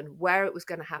happen, where it was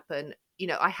going to happen.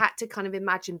 I had to kind of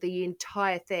imagine the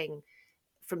entire thing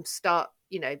from start,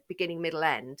 beginning, middle,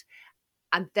 end.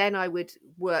 And then I would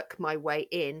work my way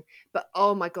in. But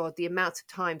oh my God, the amount of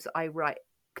times that I write,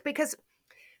 because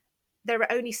there are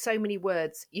only so many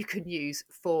words you can use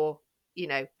for,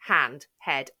 hand,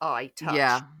 head, eye,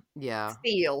 touch, Yeah.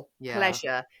 feel,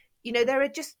 pleasure. There are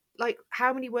just like,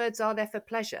 how many words are there for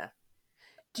pleasure?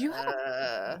 Do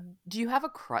you have a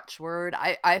crutch word?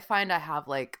 I find I have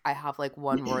like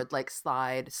one word, like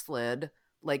slid,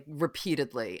 like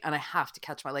repeatedly, and I have to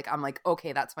catch I'm like,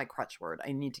 okay, that's my crutch word.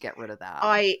 I need to get rid of that.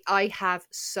 I have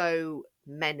so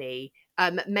many,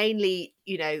 mainly,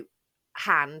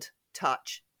 hand,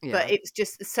 touch, but it's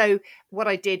just, so what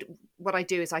I do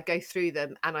is I go through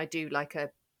them and I do like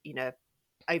a,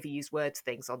 overused words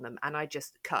things on them, and I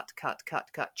just cut,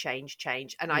 change,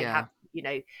 and I have,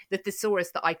 the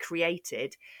thesaurus that I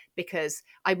created, because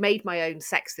I made my own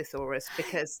sex thesaurus,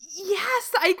 because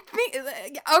yes, I think,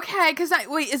 okay, because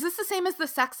wait, is this the same as the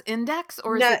sex index,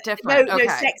 or is it different? No,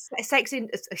 sex in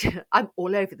I'm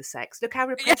all over the sex. Look how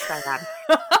repressed I am.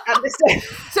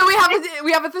 So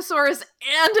we have a thesaurus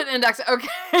and an index. Okay.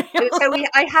 So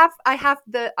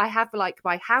I have like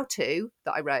my how-to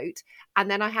that I wrote, and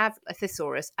then I have a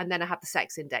thesaurus, and then I have the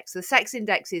sex index. So the sex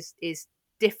index is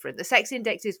different. The sex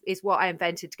index is what I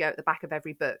invented to go at the back of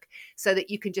every book, so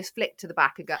that you can just flick to the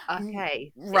back and go,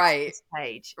 okay, right, it's this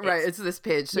page, it's this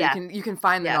page, so you can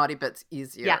find the naughty bits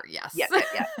easier. Yes, yeah.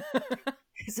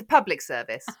 It's a public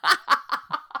service.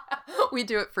 We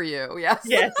do it for you. Yes.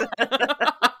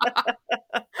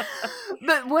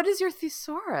 But what is your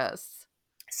thesaurus?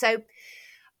 So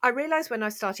I realized when I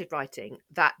started writing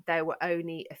that there were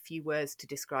only a few words to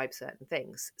describe certain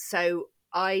things. So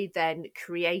I then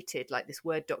created like this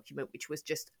Word document, which was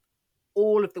just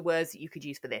all of the words that you could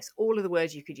use for this, all of the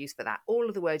words you could use for that, all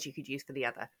of the words you could use for the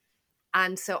other.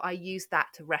 And so I used that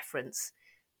to reference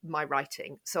my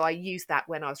writing. So I used that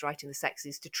when I was writing the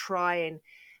sexes to try and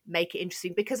make it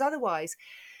interesting, because otherwise,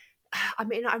 I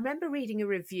mean, I remember reading a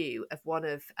review of one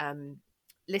of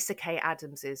Lyssa Kay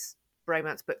Adams's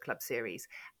Bromance Book Club series,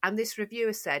 and this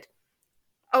reviewer said,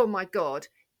 oh my God,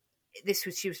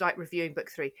 she was like reviewing book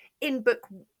 3. In book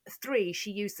 3,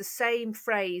 she used the same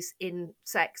phrase in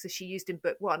sex as she used in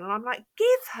book 1. And I'm like,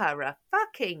 give her a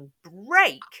fucking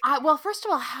break. Well, first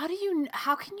of all,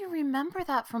 how can you remember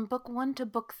that from book 1 to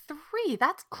book 3?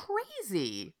 That's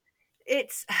crazy.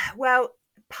 It's, well,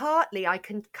 partly I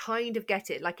can kind of get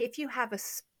it. Like if you have a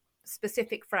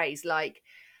specific phrase like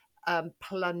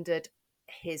plundered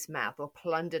his mouth or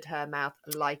plundered her mouth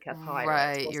like a pirate,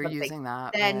 right? Or you're using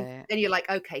that, then you're like,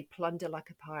 okay, plunder like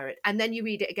a pirate, and then you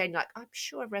read it again, like, I'm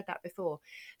sure I've read that before.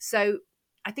 So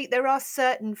I think there are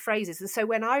certain phrases, and so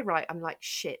when I write, I'm like,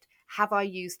 shit, have I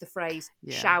used the phrase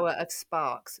shower of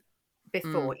sparks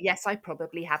before? Yes, I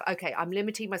probably have. Okay, I'm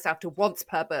limiting myself to once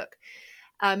per book.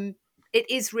 It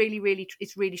is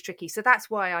it's really tricky. So that's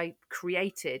why I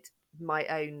created my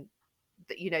own,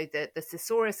 the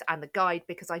thesaurus and the guide,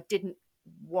 because I didn't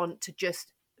want to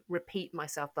just repeat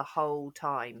myself the whole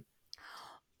time.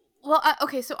 Well,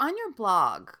 okay, so on your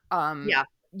blog,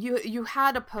 you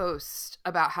had a post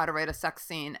about how to write a sex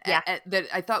scene that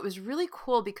I thought was really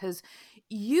cool, because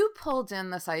you pulled in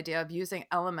this idea of using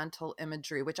elemental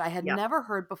imagery, which I had never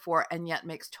heard before, and yet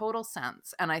makes total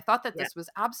sense. And I thought that this was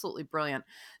absolutely brilliant.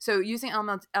 So using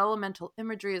elemental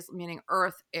imagery is meaning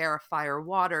earth, air, fire,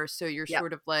 water. So you're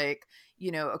sort of like,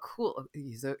 a cool,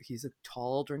 he's a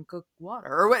tall drink of water,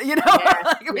 or what,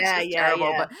 which is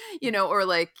terrible, but or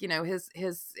like,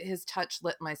 his touch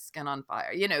lit my skin on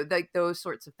fire, like those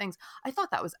sorts of things. I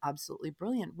thought that was absolutely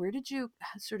brilliant. Where did you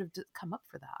sort of come up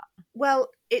for that? Well,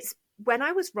 it's when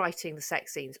I was writing the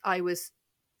sex scenes, I was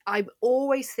I'm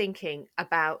always thinking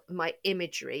about my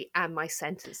imagery and my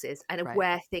sentences and Right.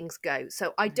 where things go.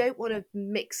 So I Right. don't want to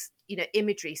mix,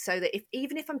 imagery, so that if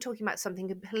even if I'm talking about something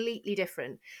completely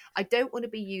different, I don't want to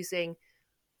be using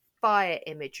fire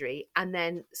imagery and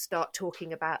then start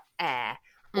talking about air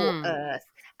or Mm. earth.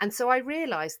 And so I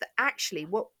realized that actually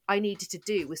what I needed to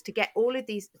do was to get all of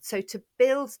these, so to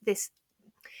build this,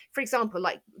 for example,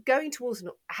 like going towards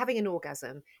having an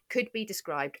orgasm could be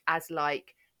described as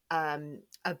like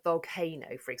a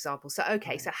volcano, for example. So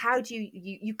okay, Right. so how do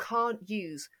you can't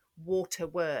use water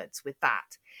words with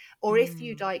that, or if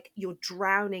you Mm. like you're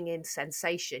drowning in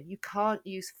sensation, you can't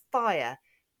use fire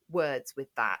words with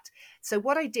that. So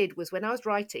what I did was, when I was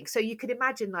writing, so you could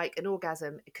imagine like an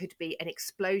orgasm, it could be an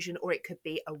explosion, or it could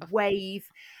be a A,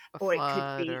 wave, a or it could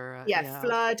flood be, or yeah, yeah.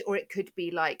 flood, or it could be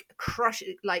like crush,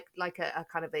 like a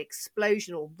kind of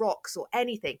explosion, or rocks, or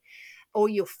anything, or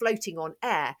you're floating on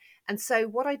air. And so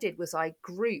what I did was I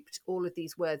grouped all of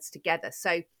these words together.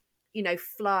 So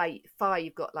fire,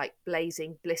 you've got like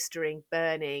blazing, blistering,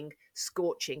 burning,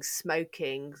 scorching,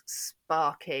 smoking,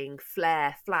 sparking,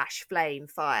 flare, flash, flame,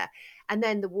 fire. And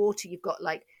then the water, you've got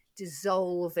like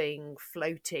dissolving,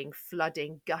 floating,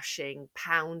 flooding, gushing,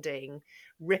 pounding,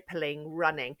 rippling,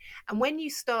 running. And when you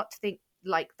start to think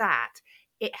like that,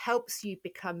 it helps you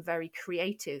become very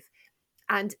creative.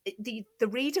 And the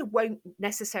reader won't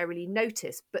necessarily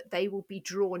notice, but they will be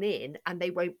drawn in, and they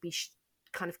won't be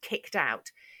kind of kicked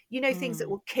out. Things that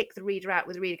Mm. will kick the reader out,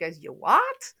 where the reader goes, "You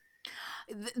what?"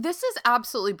 This is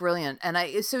absolutely brilliant. And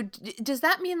does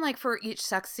that mean like for each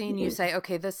sex scene you say,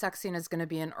 okay, this sex scene is going to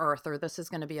be an earth, or this is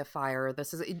going to be a fire, or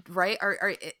this is right?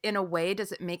 Or in a way,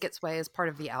 does it make its way as part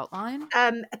of the outline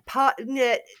Part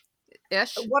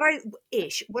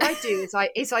ish? what I do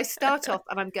is I start off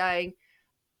and I'm going,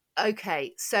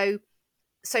 okay, so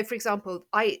for example,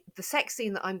 the sex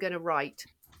scene that I'm going to write,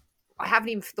 I haven't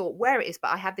even thought where it is, but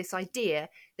I have this idea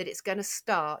that it's going to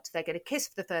start. They're going to kiss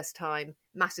for the first time.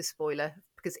 Massive spoiler,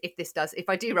 because if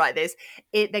I do write this,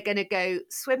 they're going to go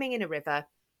swimming in a river.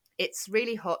 It's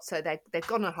really hot, so they've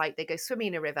gone on a hike. They go swimming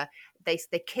in a river. They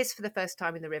kiss for the first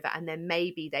time in the river, and then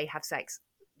maybe they have sex.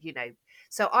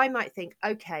 So I might think,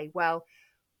 okay, well,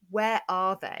 where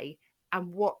are they,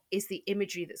 and what is the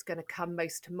imagery that's going to come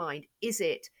most to mind? Is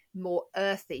it more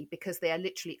earthy because they are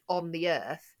literally on the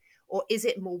earth, or is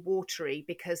it more watery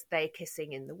because they're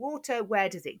kissing in the water? Where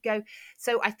does it go?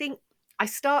 So I think I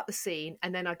start the scene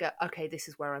and then I go, okay, this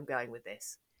is where I'm going with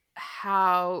this.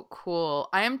 How cool.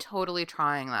 I am totally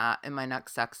trying that in my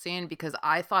next sex scene because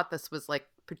I thought this was like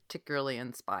particularly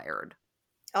inspired.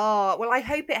 Oh, well, I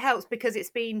hope it helps, because it's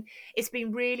been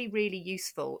really, really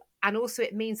useful. And also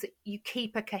it means that you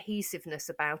keep a cohesiveness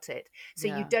about it. So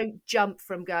you Yeah. don't jump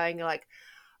from going like,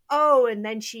 oh, and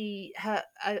then her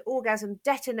orgasm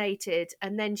detonated,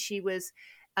 and then she was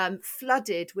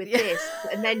flooded with Yeah. this,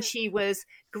 and then she was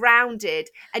grounded.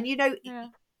 And Yeah.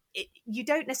 you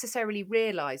don't necessarily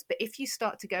realize, but if you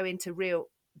start to go into real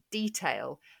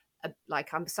detail,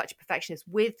 like I'm such a perfectionist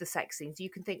with the sex scenes, you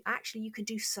can think actually you can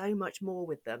do so much more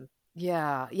with them.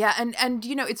 Yeah, yeah, and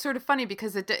it's sort of funny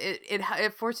because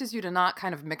it forces you to not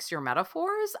kind of mix your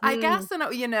metaphors, I Mm, guess, and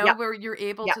yep, where you're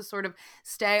able yep. to sort of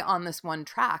stay on this one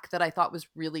track that I thought was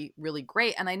really, really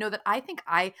great. And I know that I think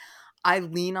I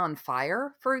lean on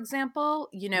fire, for example.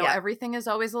 Yep. Everything is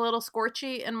always a little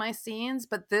scorchy in my scenes,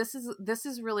 but this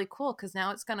is really cool because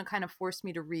now it's going to kind of force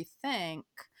me to rethink,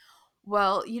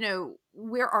 well,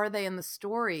 where are they in the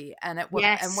story, and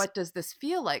Yes. what does this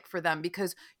feel like for them?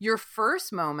 Because your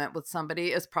first moment with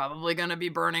somebody is probably going to be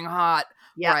burning hot,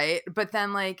 Yep. right? But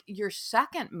then like your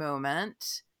second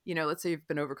moment, let's say you've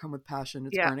been overcome with passion,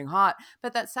 it's Yep. burning hot,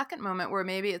 but that second moment where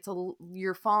maybe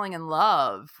you're falling in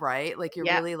love, right? Like you're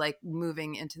Yep. really like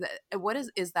moving into what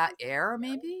is that air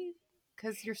maybe?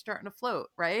 Because you're starting to float,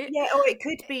 right? Yeah, or it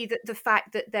could be that the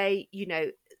fact that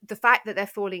they're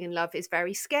falling in love is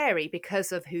very scary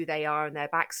because of who they are and their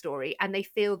backstory, and they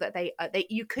feel that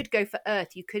you could go for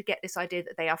Earth. You could get this idea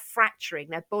that they are fracturing.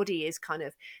 Their body is kind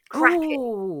of cracking.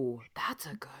 Oh, that's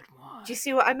a good Do you one.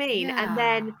 see what I mean? And Yeah.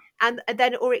 then and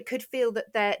then, or it could feel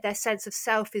that their sense of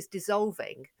self is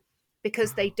dissolving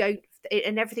because they don't,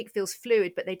 and everything feels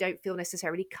fluid, but they don't feel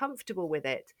necessarily comfortable with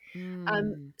it.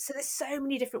 Mm, So there's so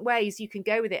many different ways you can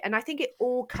go with it, and I think it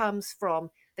all comes from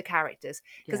the characters,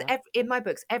 because yeah, in my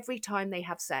books, every time they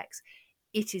have sex,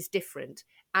 it is different,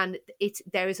 and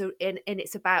and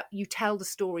it's about, you tell the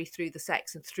story through the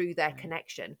sex and through their right.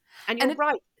 connection. And And you're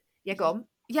right. Yeah, go on.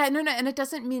 yeah, no, no, and it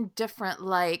doesn't mean different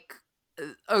like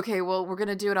okay, well, we're going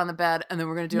to do it on the bed, and then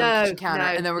we're going to do it on the No, kitchen counter, no,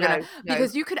 and then we're going no, to, no.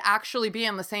 because you could actually be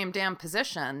in the same damn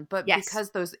position, but Yes.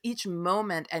 because each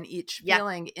moment and each Yeah,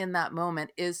 feeling in that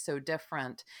moment is so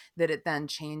different that it then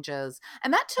changes.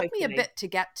 And that took me a totally. bit to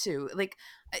get to. Like,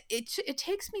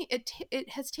 it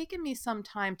has taken me some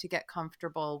time to get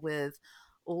comfortable with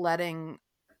letting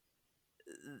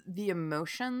the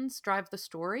emotions drive the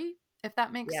story, if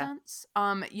that makes Yeah, sense.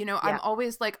 I'm yeah.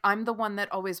 always like, I'm the one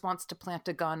that always wants to plant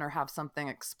a gun or have something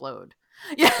explode.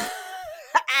 Yeah.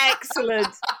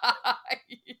 Excellent.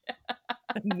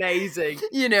 Amazing.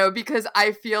 Because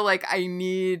I feel like I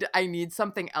need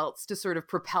something else to sort of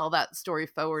propel that story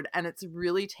forward, and it's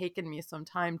really taken me some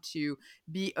time to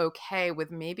be okay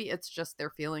with, maybe it's just their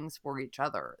feelings for each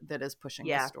other that is pushing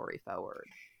the Yeah. story forward.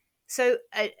 So,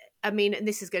 I mean, and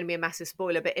this is going to be a massive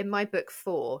spoiler, but in my book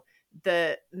 4,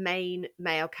 the main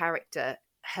male character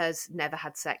has never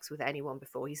had sex with anyone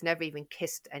before. He's never even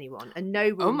kissed anyone, and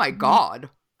no Oh one. my God.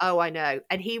 Oh, I know.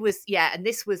 And he was, yeah, and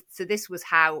this was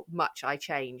how much I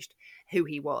changed who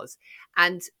he was.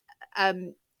 And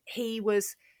he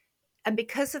was, and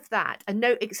because of that, and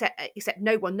no, except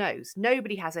no one knows.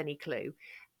 Nobody has any clue.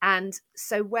 And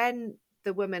so when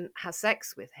the woman has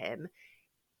sex with him,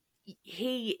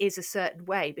 he is a certain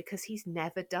way because he's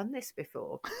never done this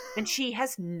before. And she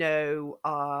has no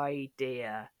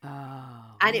idea.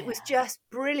 Oh And it man. was just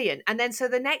brilliant. And then so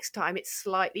the next time it's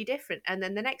slightly different, and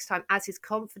then the next time, as his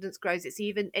confidence grows, it's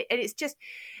even, and it's just,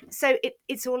 so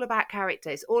it's all about character.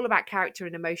 It's all about character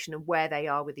and emotion and where they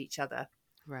are with each other.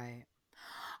 Right.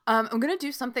 I'm going to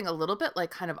do something a little bit like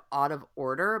kind of out of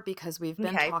order, because we've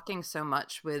been Okay. talking so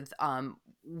much with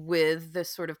this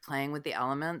sort of playing with the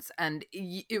elements, and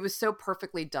it was so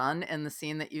perfectly done in the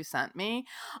scene that you sent me.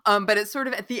 But it's sort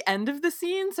of at the end of the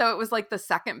scene, so it was like the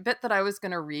second bit that I was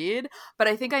going to read, but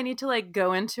I think I need to like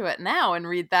go into it now and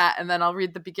read that, and then I'll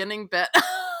read the beginning bit.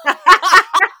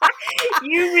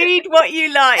 You read what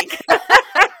you like.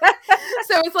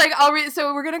 So it's like, I'll read.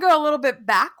 So we're gonna go a little bit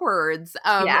backwards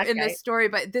Yeah, in okay. this story,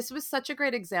 but this was such a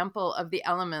great example of the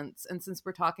elements. And since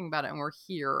we're talking about it and we're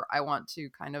here, I want to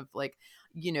kind of like,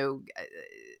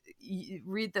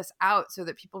 read this out so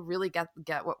that people really get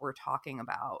what we're talking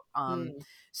about. Mm.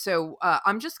 So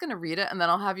I'm just gonna read it, and then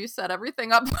I'll have you set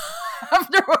everything up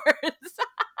afterwards.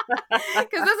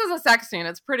 Because this is a sex scene.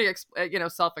 It's pretty,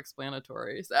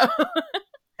 self-explanatory. So.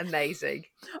 Amazing.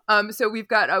 So we've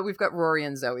got Rory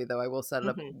and Zoe, though. I will set it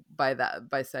up Hmm.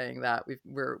 by saying that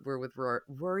we're with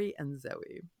Rory and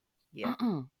Zoe. Yeah.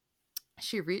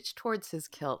 She reached towards his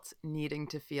kilt, needing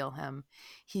to feel him.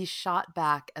 He shot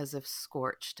back as if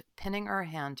scorched, pinning her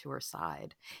hand to her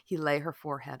side. He lay her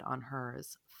forehead on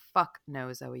hers. Fuck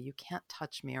no, Zoe, you can't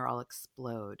touch me or I'll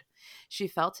explode. She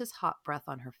felt his hot breath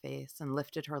on her face and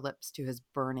lifted her lips to his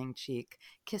burning cheek,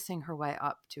 kissing her way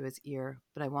up to his ear.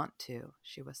 But I want to,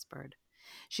 she whispered.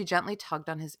 She gently tugged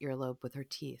on his earlobe with her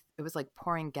teeth. It was like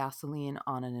pouring gasoline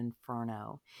on an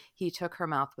inferno. He took her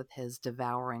mouth with his,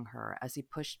 devouring her as he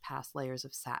pushed past layers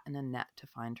of satin and net to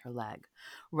find her leg,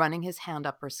 running his hand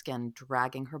up her skin,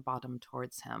 dragging her bottom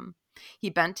towards him.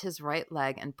 He bent his right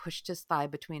leg and pushed his thigh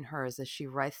between hers as she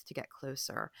writhed to get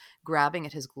closer, grabbing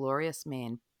at his glorious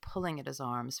mane, pulling at his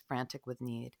arms, frantic with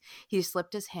need. He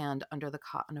slipped his hand under the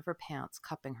cotton of her pants,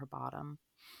 cupping her bottom,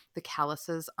 the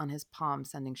calluses on his palm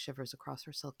sending shivers across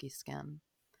her silky skin.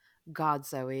 God,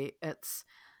 Zoe,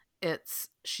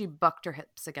 she bucked her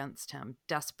hips against him,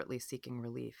 desperately seeking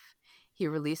relief. He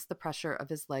released the pressure of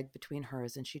his leg between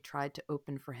hers, and she tried to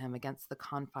open for him against the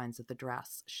confines of the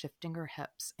dress, shifting her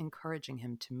hips, encouraging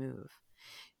him to move.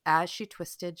 As she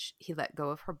twisted, he let go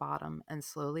of her bottom and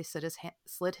slowly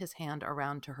slid his hand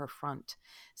around to her front,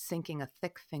 sinking a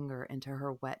thick finger into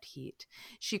her wet heat.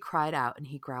 She cried out, and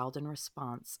he growled in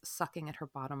response, sucking at her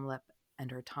bottom lip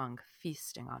and her tongue,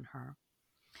 feasting on her.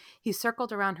 He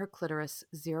circled around her clitoris,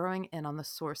 zeroing in on the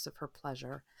source of her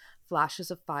pleasure.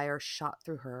 Flashes of fire shot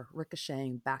through her,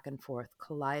 ricocheting back and forth,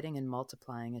 colliding and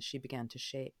multiplying as she began to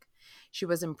shake. She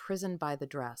was imprisoned by the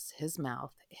dress, his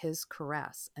mouth, his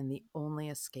caress, and the only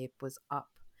escape was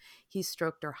up. He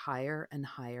stroked her higher and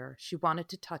higher. She wanted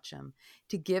to touch him,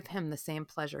 to give him the same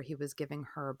pleasure he was giving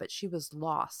her, but she was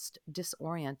lost,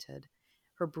 disoriented,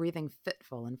 her breathing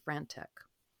fitful and frantic.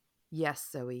 Yes,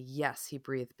 Zoe, yes, he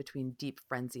breathed between deep,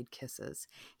 frenzied kisses.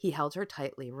 He held her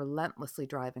tightly, relentlessly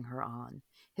driving her on.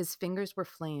 His fingers were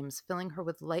flames, filling her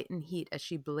with light and heat as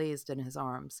she blazed in his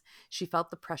arms. She felt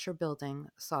the pressure building,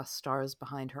 saw stars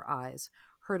behind her eyes,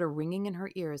 heard a ringing in her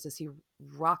ears as he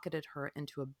rocketed her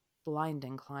into a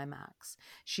blinding climax.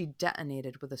 She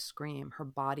detonated with a scream, her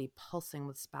body pulsing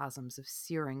with spasms of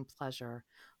searing pleasure,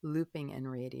 looping and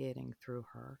radiating through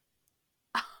her.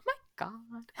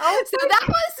 God. Oh, So that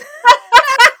was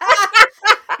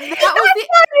that was the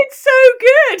it's so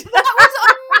good. that was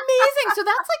amazing. So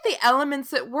that's like the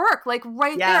elements at work, like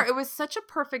right Yeah. there. It was such a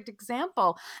perfect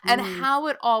example and Mm. how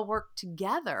it all worked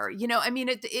together. I mean,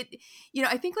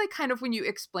 I think like kind of when you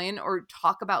explain or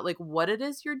talk about like what it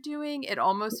is you're doing, it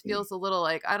almost feels a little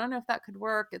like, I don't know if that could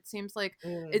work. It seems like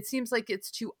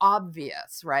it's too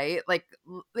obvious, right? Like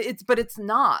but it's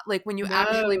not. Like when you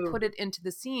actually No. put it into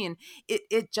the scene,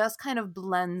 it just kind of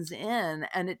blends in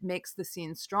and it makes the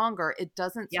scene stronger. It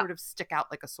doesn't Yep. sort of stick out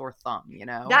like a sore thumb,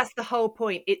 That's the whole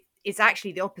point. It's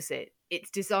actually the opposite. It's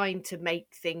designed to make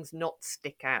things not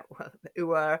stick out.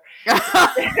 No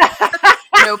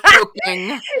poking.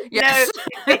 No, Yes.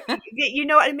 but you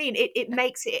know what I mean? It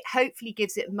makes it, hopefully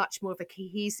gives it much more of a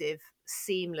cohesive,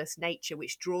 seamless nature,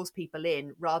 which draws people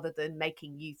in rather than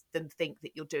making them think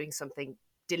that you're doing something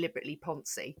deliberately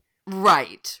poncy.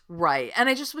 Right. And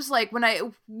I just was like, when I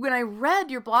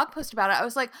read your blog post about it, I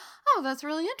was like, oh, that's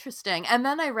really interesting. And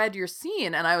then I read your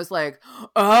scene and I was like,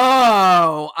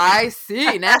 oh, I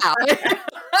see now.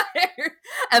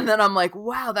 And then I'm like,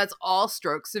 wow, that's all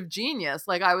strokes of genius.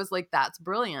 Like I was like, that's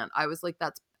brilliant. I was like,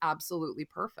 that's absolutely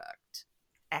perfect.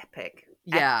 Epic.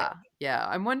 Yeah.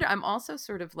 I'm also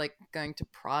sort of like going to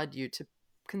prod you to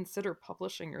consider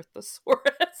publishing your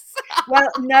thesaurus. Well,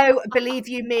 no, believe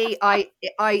you me,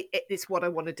 it's what I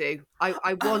want to do.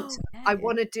 I want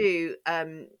to do.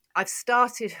 I've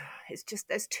started. It's just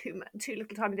there's too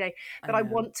little time a day, but I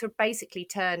want to basically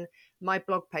turn my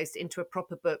blog post into a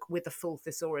proper book with a full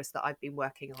thesaurus that I've been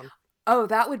working on. Oh,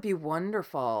 that would be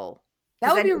wonderful. That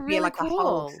Because would then be it would be really like a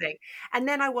whole cool. thing. And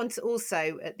then I want to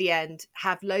also at the end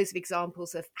have loads of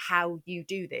examples of how you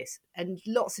do this, and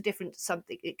lots of different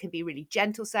something. It can be really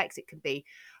gentle sex, it can be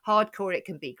hardcore, it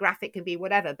can be graphic, it can be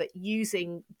whatever, but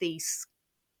using these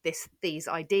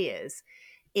ideas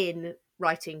in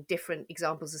writing different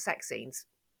examples of sex scenes.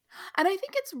 And I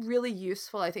think it's really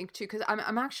useful, I think, too, because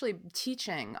I'm actually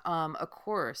teaching a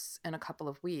course in a couple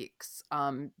of weeks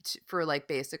for like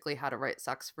basically how to write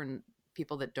sex for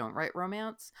people that don't write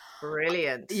romance.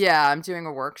 Brilliant. Yeah, I'm doing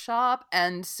a workshop,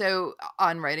 and so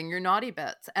on writing your naughty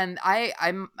bits. And I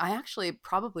actually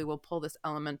probably will pull this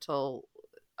elemental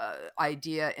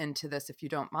idea into this if you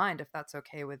don't mind, if that's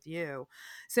okay with you,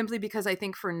 simply because I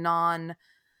think for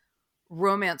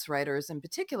romance writers in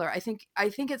particular, I think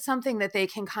it's something that they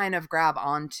can kind of grab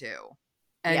onto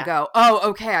and go, oh,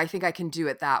 okay, I think I can do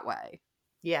it that way.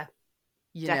 Yeah,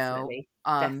 definitely.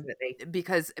 Definitely.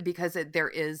 Because there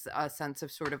is a sense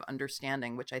of sort of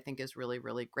understanding, which I think is really,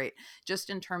 really great, just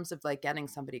in terms of like getting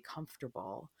somebody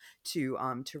comfortable to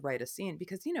write a scene,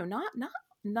 because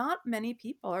not many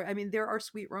people are. I mean, there are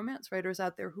sweet romance writers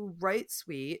out there who write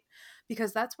sweet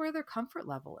because that's where their comfort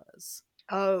level is.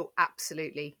 Oh,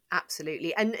 absolutely.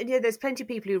 Absolutely. And yeah, there's plenty of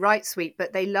people who write sweet,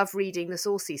 but they love reading the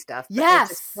saucy stuff, but they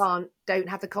just don't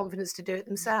have the confidence to do it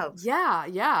themselves. Yeah.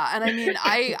 And I mean,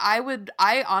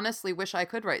 I honestly wish I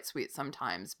could write sweet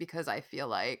sometimes, because I feel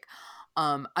like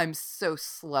I'm so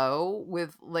slow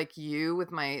with like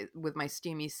with my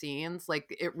steamy scenes.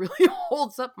 Like it really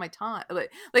holds up my time.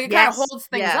 Like it kind of holds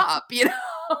things up,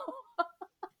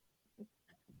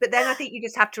 But then I think you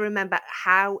just have to remember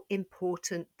how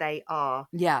important they are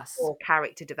for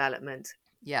character development.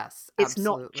 Yes, It's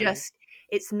absolutely.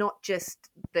 not just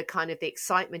the kind of the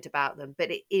excitement about them,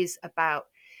 but it is about,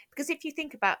 because if you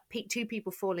think about two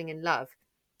people falling in love,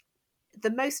 the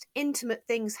most intimate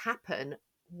things happen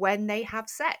when they have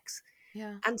sex.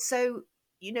 Yeah. And so,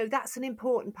 that's an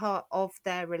important part of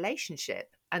their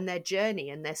relationship and their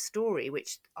journey and their story,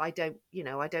 which I don't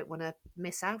want to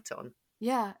miss out on.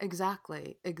 Yeah,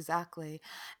 exactly.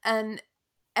 And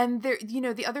there,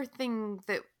 the other thing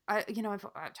that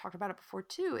I've talked about it before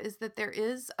too, is that there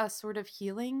is a sort of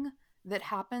healing that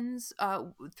happens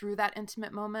through that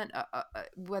intimate moment,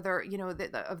 whether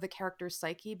of the character's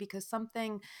psyche, because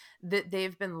something that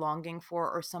they've been longing for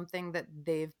or something that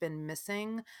they've been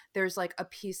missing, there's like a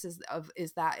piece is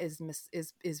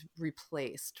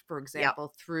replaced, for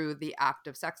example, through the act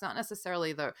of sex, not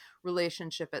necessarily the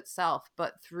relationship itself,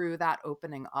 but through that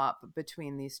opening up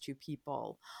between these two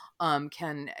people,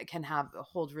 can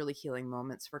hold really healing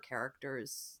moments for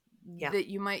characters that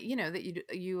you might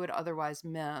that you would otherwise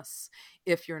miss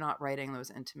if you're not writing those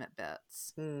intimate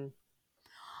bits. So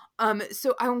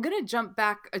I'm gonna jump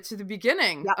back to the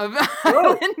beginning of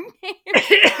Island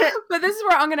Games, but this is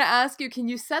where I'm gonna ask you, can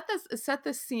you set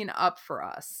this scene up for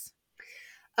us?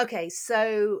 Okay,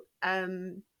 so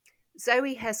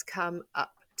Zoe has come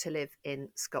up to live in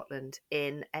Scotland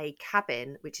in a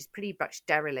cabin which is pretty much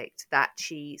derelict, that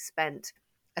she spent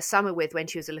a summer with when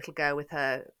she was a little girl with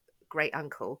her great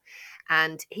uncle,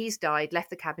 and he's died,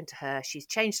 left the cabin to her. She's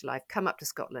changed her life, come up to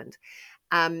Scotland.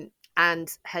 And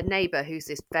her neighbour, who's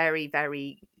this very,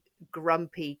 very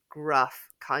grumpy, gruff,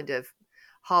 kind of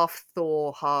half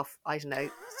Thor, half, I don't know,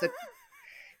 so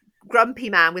grumpy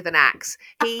man with an axe,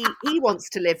 he wants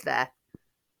to live there.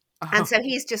 And so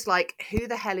he's just like, who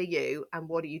the hell are you? And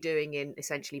what are you doing in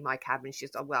essentially my cabin?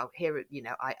 She's like, well, here,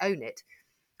 I own it.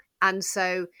 And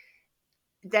so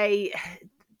they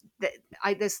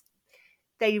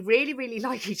really, really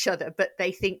like each other, but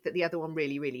they think that the other one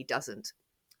really, really doesn't.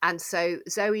 And so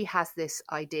Zoe has this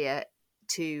idea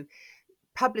to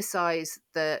publicize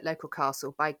the local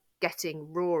castle by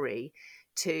getting Rory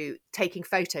to taking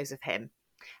photos of him.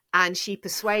 And she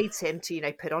persuades him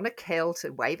to, put on a kilt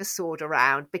and wave a sword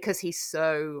around because he's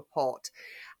so hot.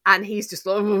 And he's just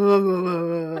like,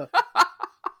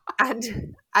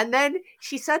 and then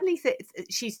she suddenly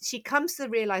she comes to the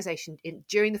realization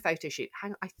during the photo shoot,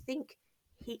 hang on, I think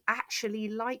he actually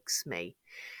likes me.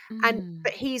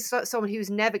 But he's someone who's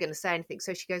never going to say anything.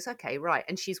 So she goes, okay, right.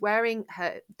 And she's wearing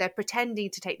they're pretending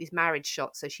to take these marriage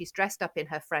shots. So she's dressed up in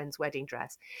her friend's wedding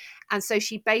dress. And so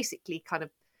she basically kind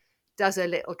of does a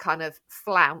little kind of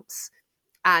flounce,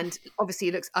 and obviously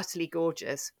looks utterly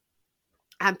gorgeous,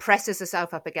 and presses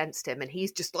herself up against him. And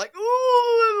he's just like,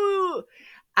 ooh.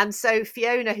 And so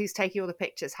Fiona, who's taking all the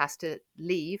pictures, has to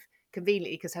leave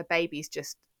conveniently because her baby's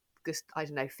just, I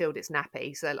don't know, filled its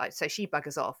nappy. So she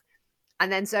buggers off.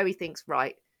 And then Zoe thinks,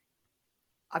 right,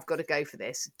 I've got to go for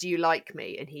this. Do you like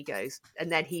me? And he goes, and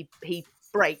then he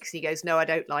breaks. He goes, no, I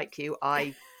don't like you.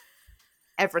 I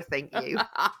everything you.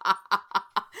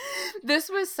 This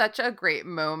was such a great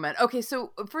moment. Okay,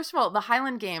 so first of all, the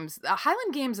Highland Games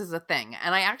is a thing,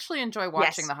 and I actually enjoy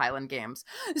watching the Highland Games.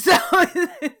 So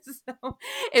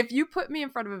if you put me in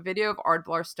front of a video of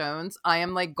Ardblar Stones, I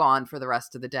am like gone for the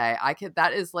rest of the day.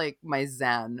 That is like my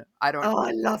zen. I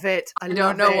love it. I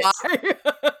don't know why.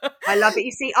 I love it.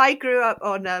 You see, I grew up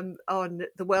on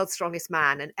The World's Strongest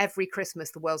Man, and every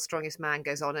Christmas The World's Strongest Man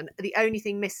goes on, and the only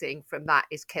thing missing from that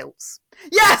is kilts.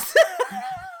 Yes.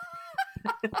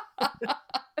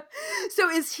 So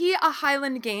is he a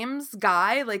Highland Games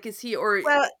guy? Like, is he, or?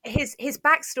 Well, his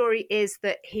backstory is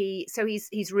that he's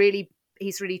really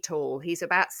tall. He's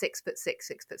about 6'6",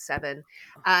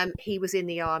 6'7". He was in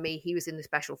the army. He was in the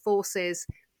special forces.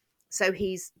 So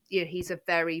he's a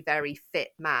very, very fit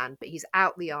man, but he's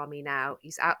out the army now.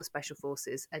 He's out the special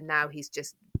forces, and now he's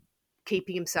just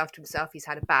keeping himself to himself. He's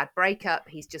had a bad breakup.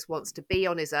 He just wants to be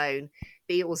on his own,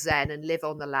 be all zen and live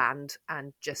on the land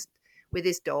and just with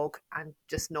his dog and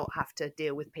just not have to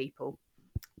deal with people.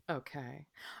 Okay.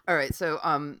 All right. So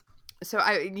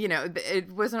I,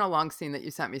 it wasn't a long scene that you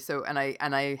sent me. So, and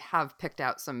I have picked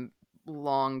out some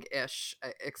long-ish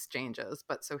exchanges,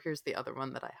 but so here's the other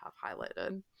one that I have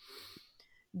highlighted.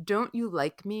 Don't you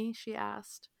like me? She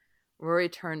asked. Rory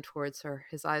turned towards her.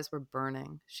 His eyes were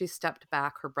burning. She stepped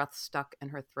back, her breath stuck in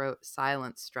her throat,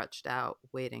 silence stretched out,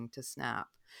 waiting to snap.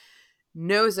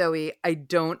 No, Zoe, I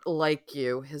don't like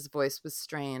you. His voice was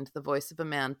strained, the voice of a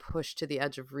man pushed to the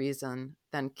edge of reason,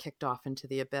 then kicked off into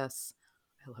the abyss.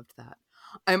 I loved that.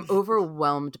 I'm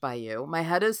overwhelmed by you. My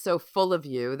head is so full of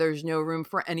you. There's no room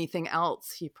for anything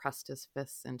else. He pressed his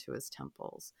fists into his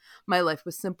temples. My life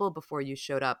was simple before you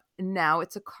showed up. Now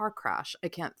it's a car crash. I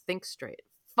can't think straight.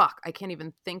 Fuck, I can't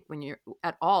even think when you're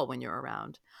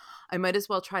around. I might as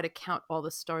well try to count all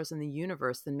the stars in the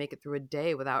universe than make it through a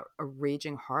day without a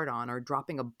raging heart-on or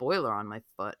dropping a boiler on my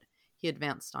foot. He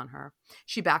advanced on her.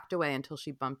 She backed away until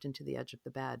she bumped into the edge of the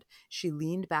bed. She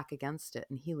leaned back against it,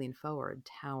 and he leaned forward,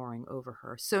 towering over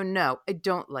her. So no, I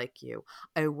don't like you.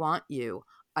 I want you.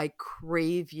 I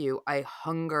crave you. I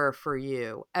hunger for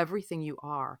you. Everything you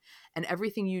are and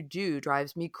everything you do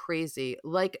drives me crazy,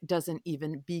 like doesn't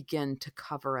even begin to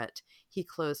cover it. He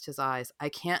closed his eyes. I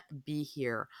can't be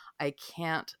here. I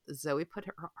can't. Zoe put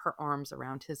her arms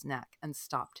around his neck and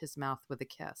stopped his mouth with a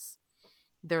kiss.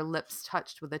 Their lips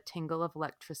touched with a tingle of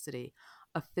electricity,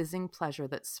 a fizzing pleasure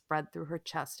that spread through her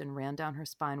chest and ran down her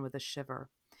spine with a shiver.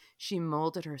 She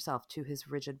molded herself to his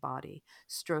rigid body,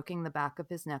 stroking the back of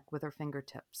his neck with her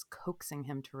fingertips, coaxing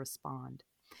him to respond.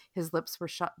 His lips were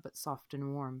shut but soft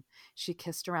and warm. She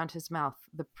kissed around his mouth,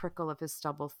 the prickle of his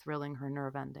stubble thrilling her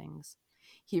nerve endings.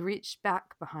 He reached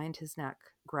back behind his neck,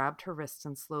 grabbed her wrists,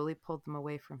 and slowly pulled them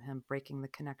away from him, breaking the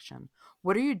connection.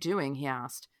 What are you doing? He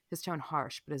asked, his tone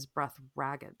harsh, but his breath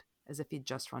ragged, as if he'd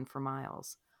just run for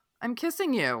miles. I'm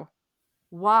kissing you.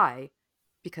 Why?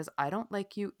 Because I don't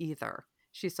like you either.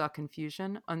 She saw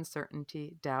confusion,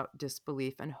 uncertainty, doubt,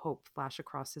 disbelief, and hope flash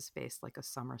across his face like a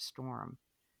summer storm.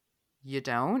 You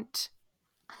don't?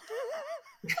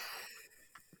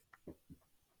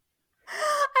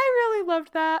 I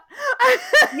loved that.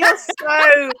 You're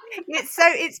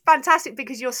it's fantastic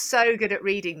because you're so good at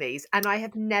reading these, and I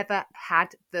have never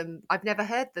I've never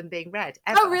heard them being read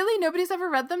ever. Oh, really? Nobody's ever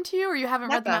read them to you, or you haven't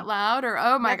read them Never. out loud, or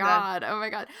oh my Never. god, oh my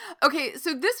god. Okay,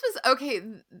 so this was okay,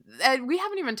 and we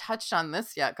haven't even touched on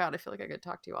this yet. God, I feel like I could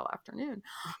talk to you all afternoon.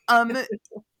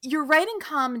 You're writing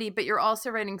comedy, but you're also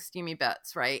writing steamy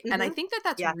bits, right? And I Mhm. think that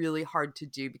that's Yeah. really hard to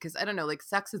do because I don't know, like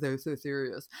sex is so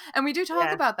serious, and we do talk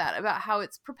Yeah. about that, about how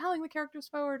it's propelling the characters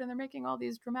forward, and they're making all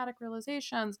these dramatic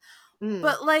realizations. Mm.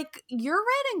 But like, you're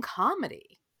writing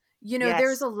comedy, there's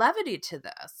Yes. a levity to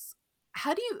this.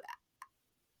 How do you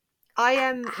I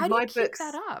am how do you keep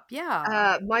that up?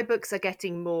 Yeah. my books are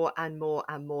getting more and more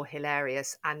and more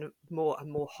hilarious and more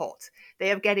hot. They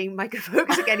are getting my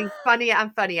books are getting funnier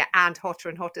and funnier and hotter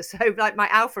and hotter. So like my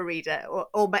alpha reader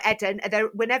or my editor,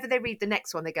 whenever they read the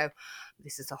next one, they go,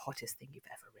 "This is the hottest thing you've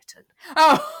ever written."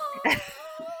 Oh.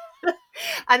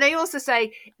 And they also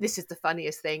say, "This is the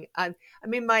funniest thing." I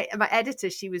mean, my editor,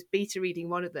 she was beta reading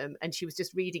one of them, and she was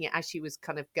just reading it as she was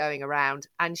kind of going around,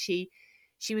 and she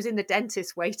was in the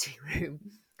dentist waiting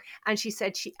room, and she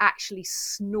said she actually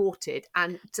snorted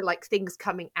and to like things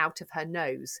coming out of her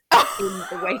nose in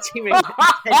the waiting room.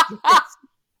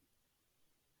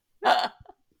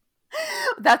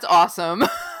 That's awesome.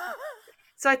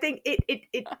 So I think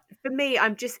it for me,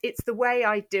 it's the way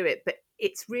I do it, but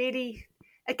it's really,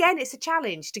 again, it's a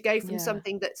challenge to go from Yeah.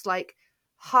 something that's like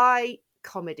high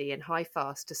comedy and high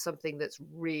fast to something that's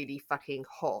really fucking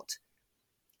hot,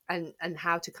 and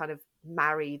how to kind of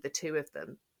marry the two of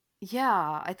them.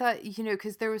 Yeah, I thought,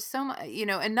 because there was so much,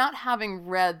 and not having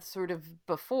read sort of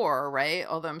before, right?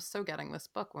 Although I'm so getting this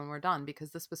book when we're done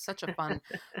because this was such a fun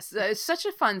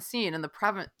scene, and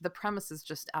the premise is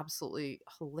just absolutely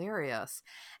hilarious,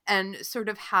 and sort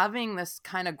of having this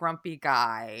kind of grumpy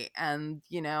guy, and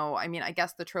I mean, I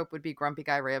guess the trope would be grumpy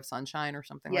guy, ray of sunshine, or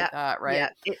something Yeah, like that, yeah.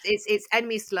 right? It's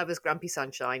enemies to lovers, grumpy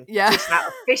sunshine. Yeah, Fish out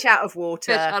of fish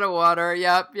water. out of water.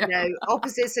 Yep, yep.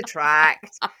 Opposites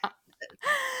attract.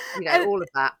 And All of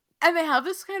that. And they have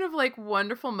this kind of like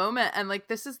wonderful moment, and like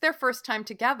this is their first time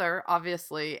together,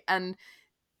 obviously, and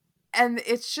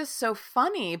it's just so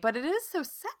funny, but it is so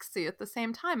sexy at the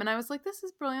same time. And I was like, this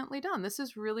is brilliantly done. This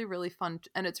is really, really fun,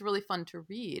 and it's really fun to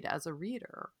read as a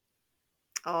reader.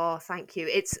 Oh, thank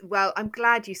you. Well, I'm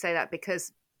glad you say that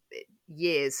because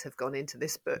years have gone into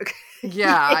this book.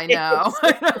 Yeah, I know.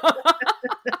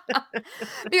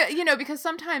 Yeah, because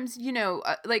sometimes,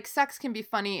 like sex can be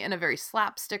funny in a very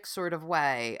slapstick sort of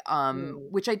way, Mm,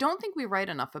 which I don't think we write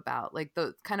enough about, like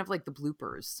the kind of like the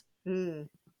bloopers. mm.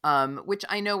 Which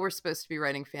I know we're supposed to be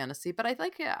writing fantasy, but I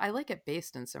like it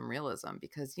based in some realism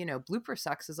because, blooper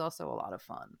sex is also a lot of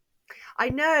fun. I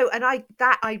know, and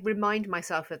I remind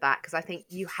myself of that because I think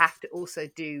you have to also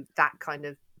do that kind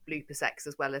of blooper sex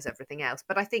as well as everything else.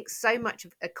 But I think so much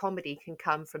of a comedy can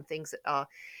come from things that are,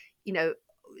 you know,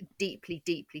 deeply,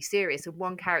 deeply serious, and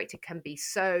one character can be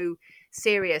so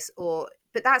serious,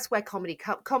 but that's where comedy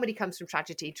comes from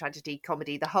tragedy,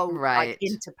 comedy, the whole like Right.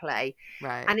 interplay.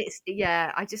 Right. And it's,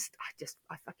 yeah, I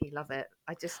fucking love it.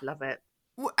 I just love it.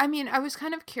 I mean, I was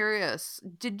kind of curious.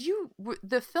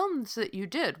 The films that you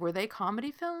did, were they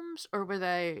comedy films or were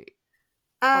they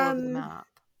all over the Um, map?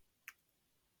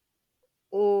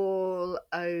 all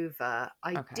over.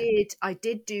 Okay. I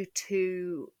did do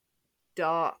two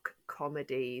dark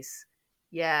comedies.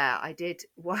 Yeah, I did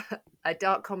a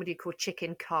dark comedy called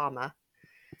Chicken Karma.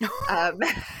 Um,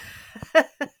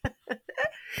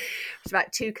 it's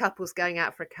about two couples going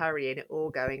out for a curry and it all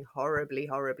going horribly,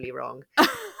 horribly wrong.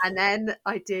 And then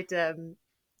I did oh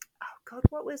god,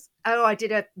 I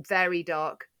did a very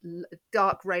dark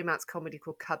romance comedy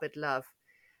called Cupboard Love.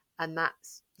 And that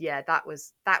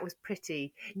was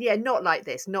pretty, yeah, not like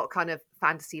this, not kind of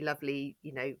fantasy lovely,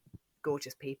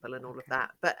 gorgeous people and all of Okay.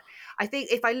 that. But I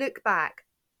think if I look back,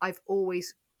 I've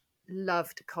always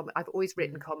loved I've always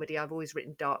written Mm. comedy. I've always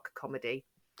written dark comedy.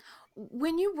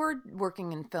 When you were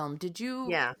working in film,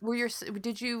 Yeah.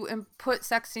 did you put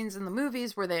sex scenes in the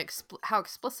movies? Were they how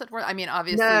explicit were? I mean,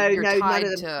 obviously No, you're no, none of tied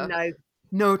them. to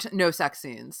No. no sex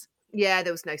scenes. Yeah,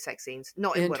 there was no sex scenes.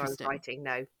 Not in what I was Interesting. writing,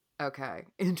 no. Okay.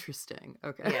 Interesting.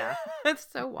 Okay. Yeah. That's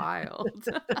so wild.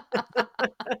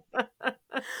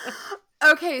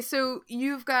 Okay, so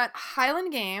you've got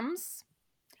Highland Games.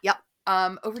 Yep.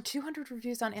 Over 200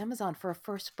 reviews on Amazon for a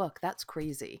first book. That's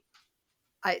crazy.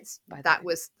 That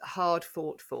was hard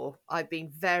fought for. I've been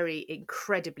very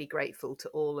incredibly grateful to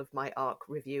all of my ARC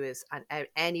reviewers and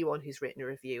anyone who's written a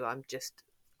review. I'm just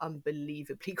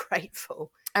unbelievably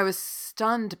grateful. I was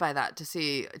stunned by that, to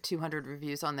see 200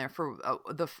 reviews on there for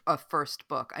a first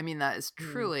book. I mean, that is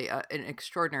truly an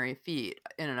extraordinary feat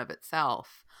in and of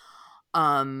itself.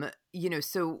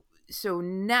 So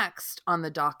next on the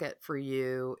docket for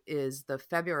you is the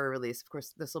February release. Of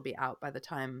course, this will be out by the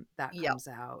time that Yep. comes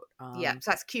out. Yeah,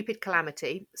 so that's Cupid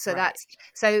Calamity. Right.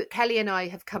 So Kelly and I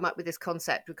have come up with this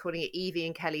concept. We're calling it Evie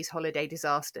and Kelly's Holiday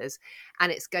Disasters,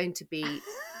 and it's going to be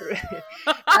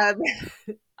um,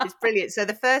 it's brilliant. So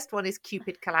the first one is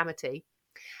Cupid Calamity,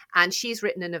 and she's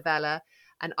written a novella,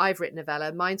 and I've written a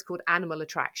novella. Mine's called Animal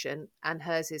Attraction, and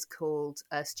hers is called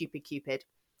Stupid Cupid.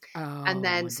 And Oh,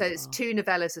 then so it's wonderful.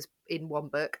 2 novellas in one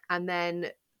book, and then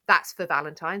that's for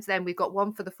Valentine's. Then we've got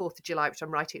one for the 4th of July, which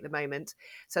I'm writing at the moment.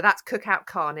 So that's Cookout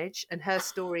Carnage, and her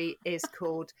story is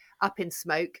called Up in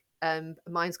Smoke.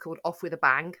 Mine's called Off with a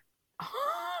Bang.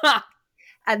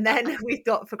 And then we've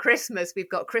got for Christmas, we've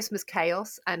got Christmas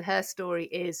Chaos, and her story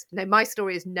is my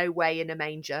story is No Way in a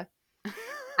Manger,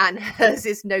 and hers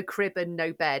is No Crib and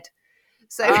No Bed.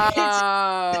 So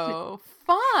Oh,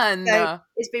 fun. so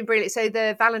it's been brilliant. So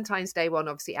the Valentine's Day one,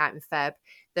 obviously out in Feb.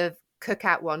 The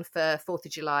Cookout one for 4th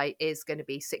of July is going to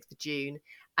be 6th of June.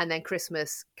 And then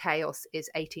Christmas Chaos is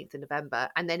 18th of November.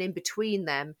 And then in between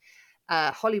them,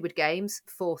 Hollywood Games,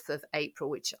 4th of April,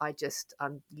 which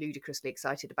I'm ludicrously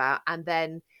excited about. And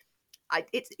then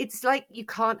it's like you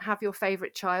can't have your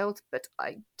favorite child, but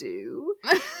I do.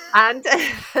 And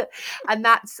and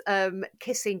that's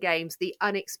Kissing Games, the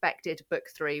Unexpected Book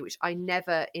 3, which I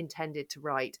never intended to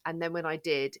write. And then when I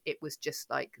did, it was just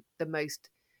like the most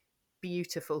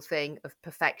beautiful thing of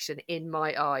perfection in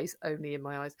my eyes, only in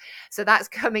my eyes. So that's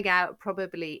coming out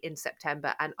probably in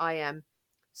September, and I am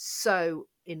so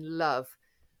in love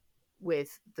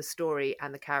with the story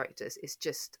and the characters. It's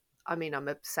just, I'm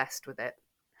obsessed with it.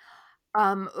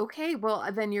 Okay, well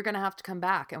then you're gonna have to come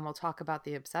back and we'll talk about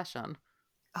the obsession.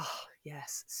 Oh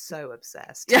yes, so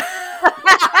obsessed. Yeah.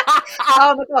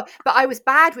 Oh my god! But I was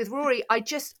bad with Rory. I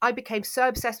became so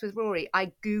obsessed with Rory.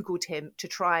 I Googled him to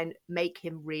try and make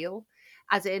him real,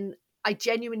 as in I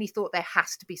genuinely thought there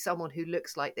has to be someone who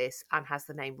looks like this and has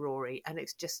the name Rory, and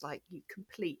it's just like, you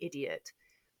complete idiot.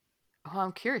 Oh,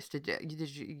 I'm curious.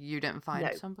 You didn't find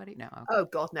No. somebody? No. Okay. Oh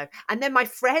god, no. And then my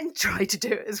friend tried to do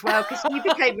it as well because she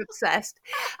became obsessed,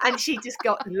 and she just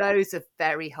got loads of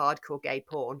very hardcore gay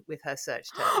porn with her search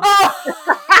term.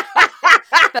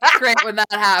 That's great when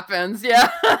that happens. Yeah.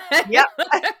 Yep.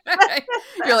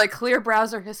 You're like, clear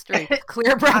browser history.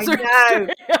 Clear browser I know.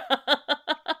 history.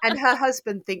 And her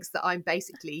husband thinks that I'm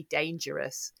basically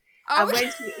dangerous. Oh.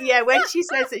 And when she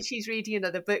says that she's reading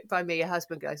another book by me, her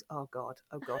husband goes, oh God,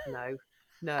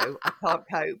 no, I can't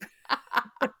cope.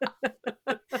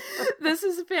 This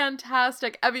is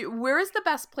fantastic. I mean, where is the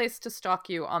best place to stalk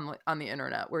you on the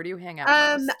internet? Where do you hang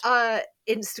out most?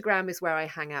 Instagram is where I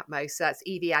hang out most. So that's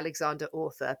Evie Alexander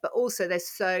Author. But also there's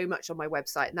so much on my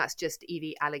website, and that's just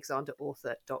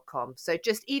eviealexanderauthor.com. So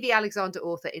just Evie Alexander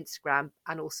Author Instagram,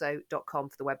 and also .com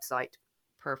for the website.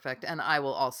 Perfect. And I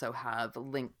will also have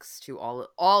links to all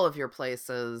of your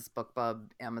places, BookBub,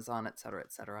 Amazon, et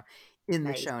cetera, in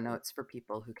the show notes for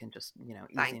people who can just,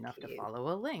 easy enough to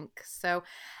follow a link. So,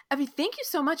 Evie, thank you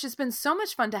so much. It's been so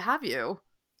much fun to have you.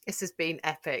 This has been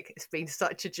epic. It's been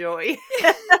such a joy.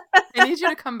 I need you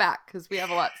to come back because we have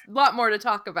a lot more to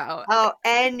talk about. Oh,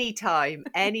 anytime.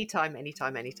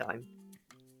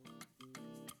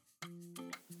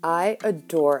 I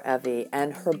adore Evie,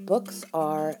 and her books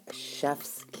are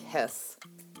chef's kiss.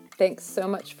 Thanks so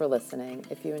much for listening.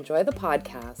 If you enjoy the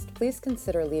podcast, please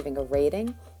consider leaving a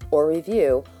rating or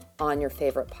review on your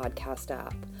favorite podcast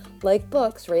app. Like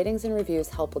books, ratings and reviews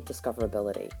help with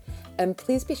discoverability. And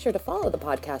please be sure to follow the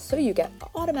podcast so you get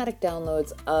automatic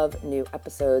downloads of new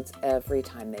episodes every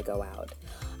time they go out.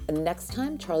 Next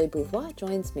time, Charlie Bouvois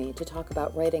joins me to talk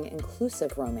about writing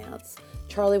inclusive romance.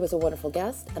 Charlie was a wonderful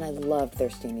guest, and I loved their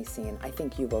steamy scene. I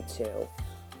think you will too.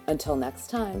 Until next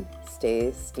time,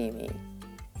 stay steamy.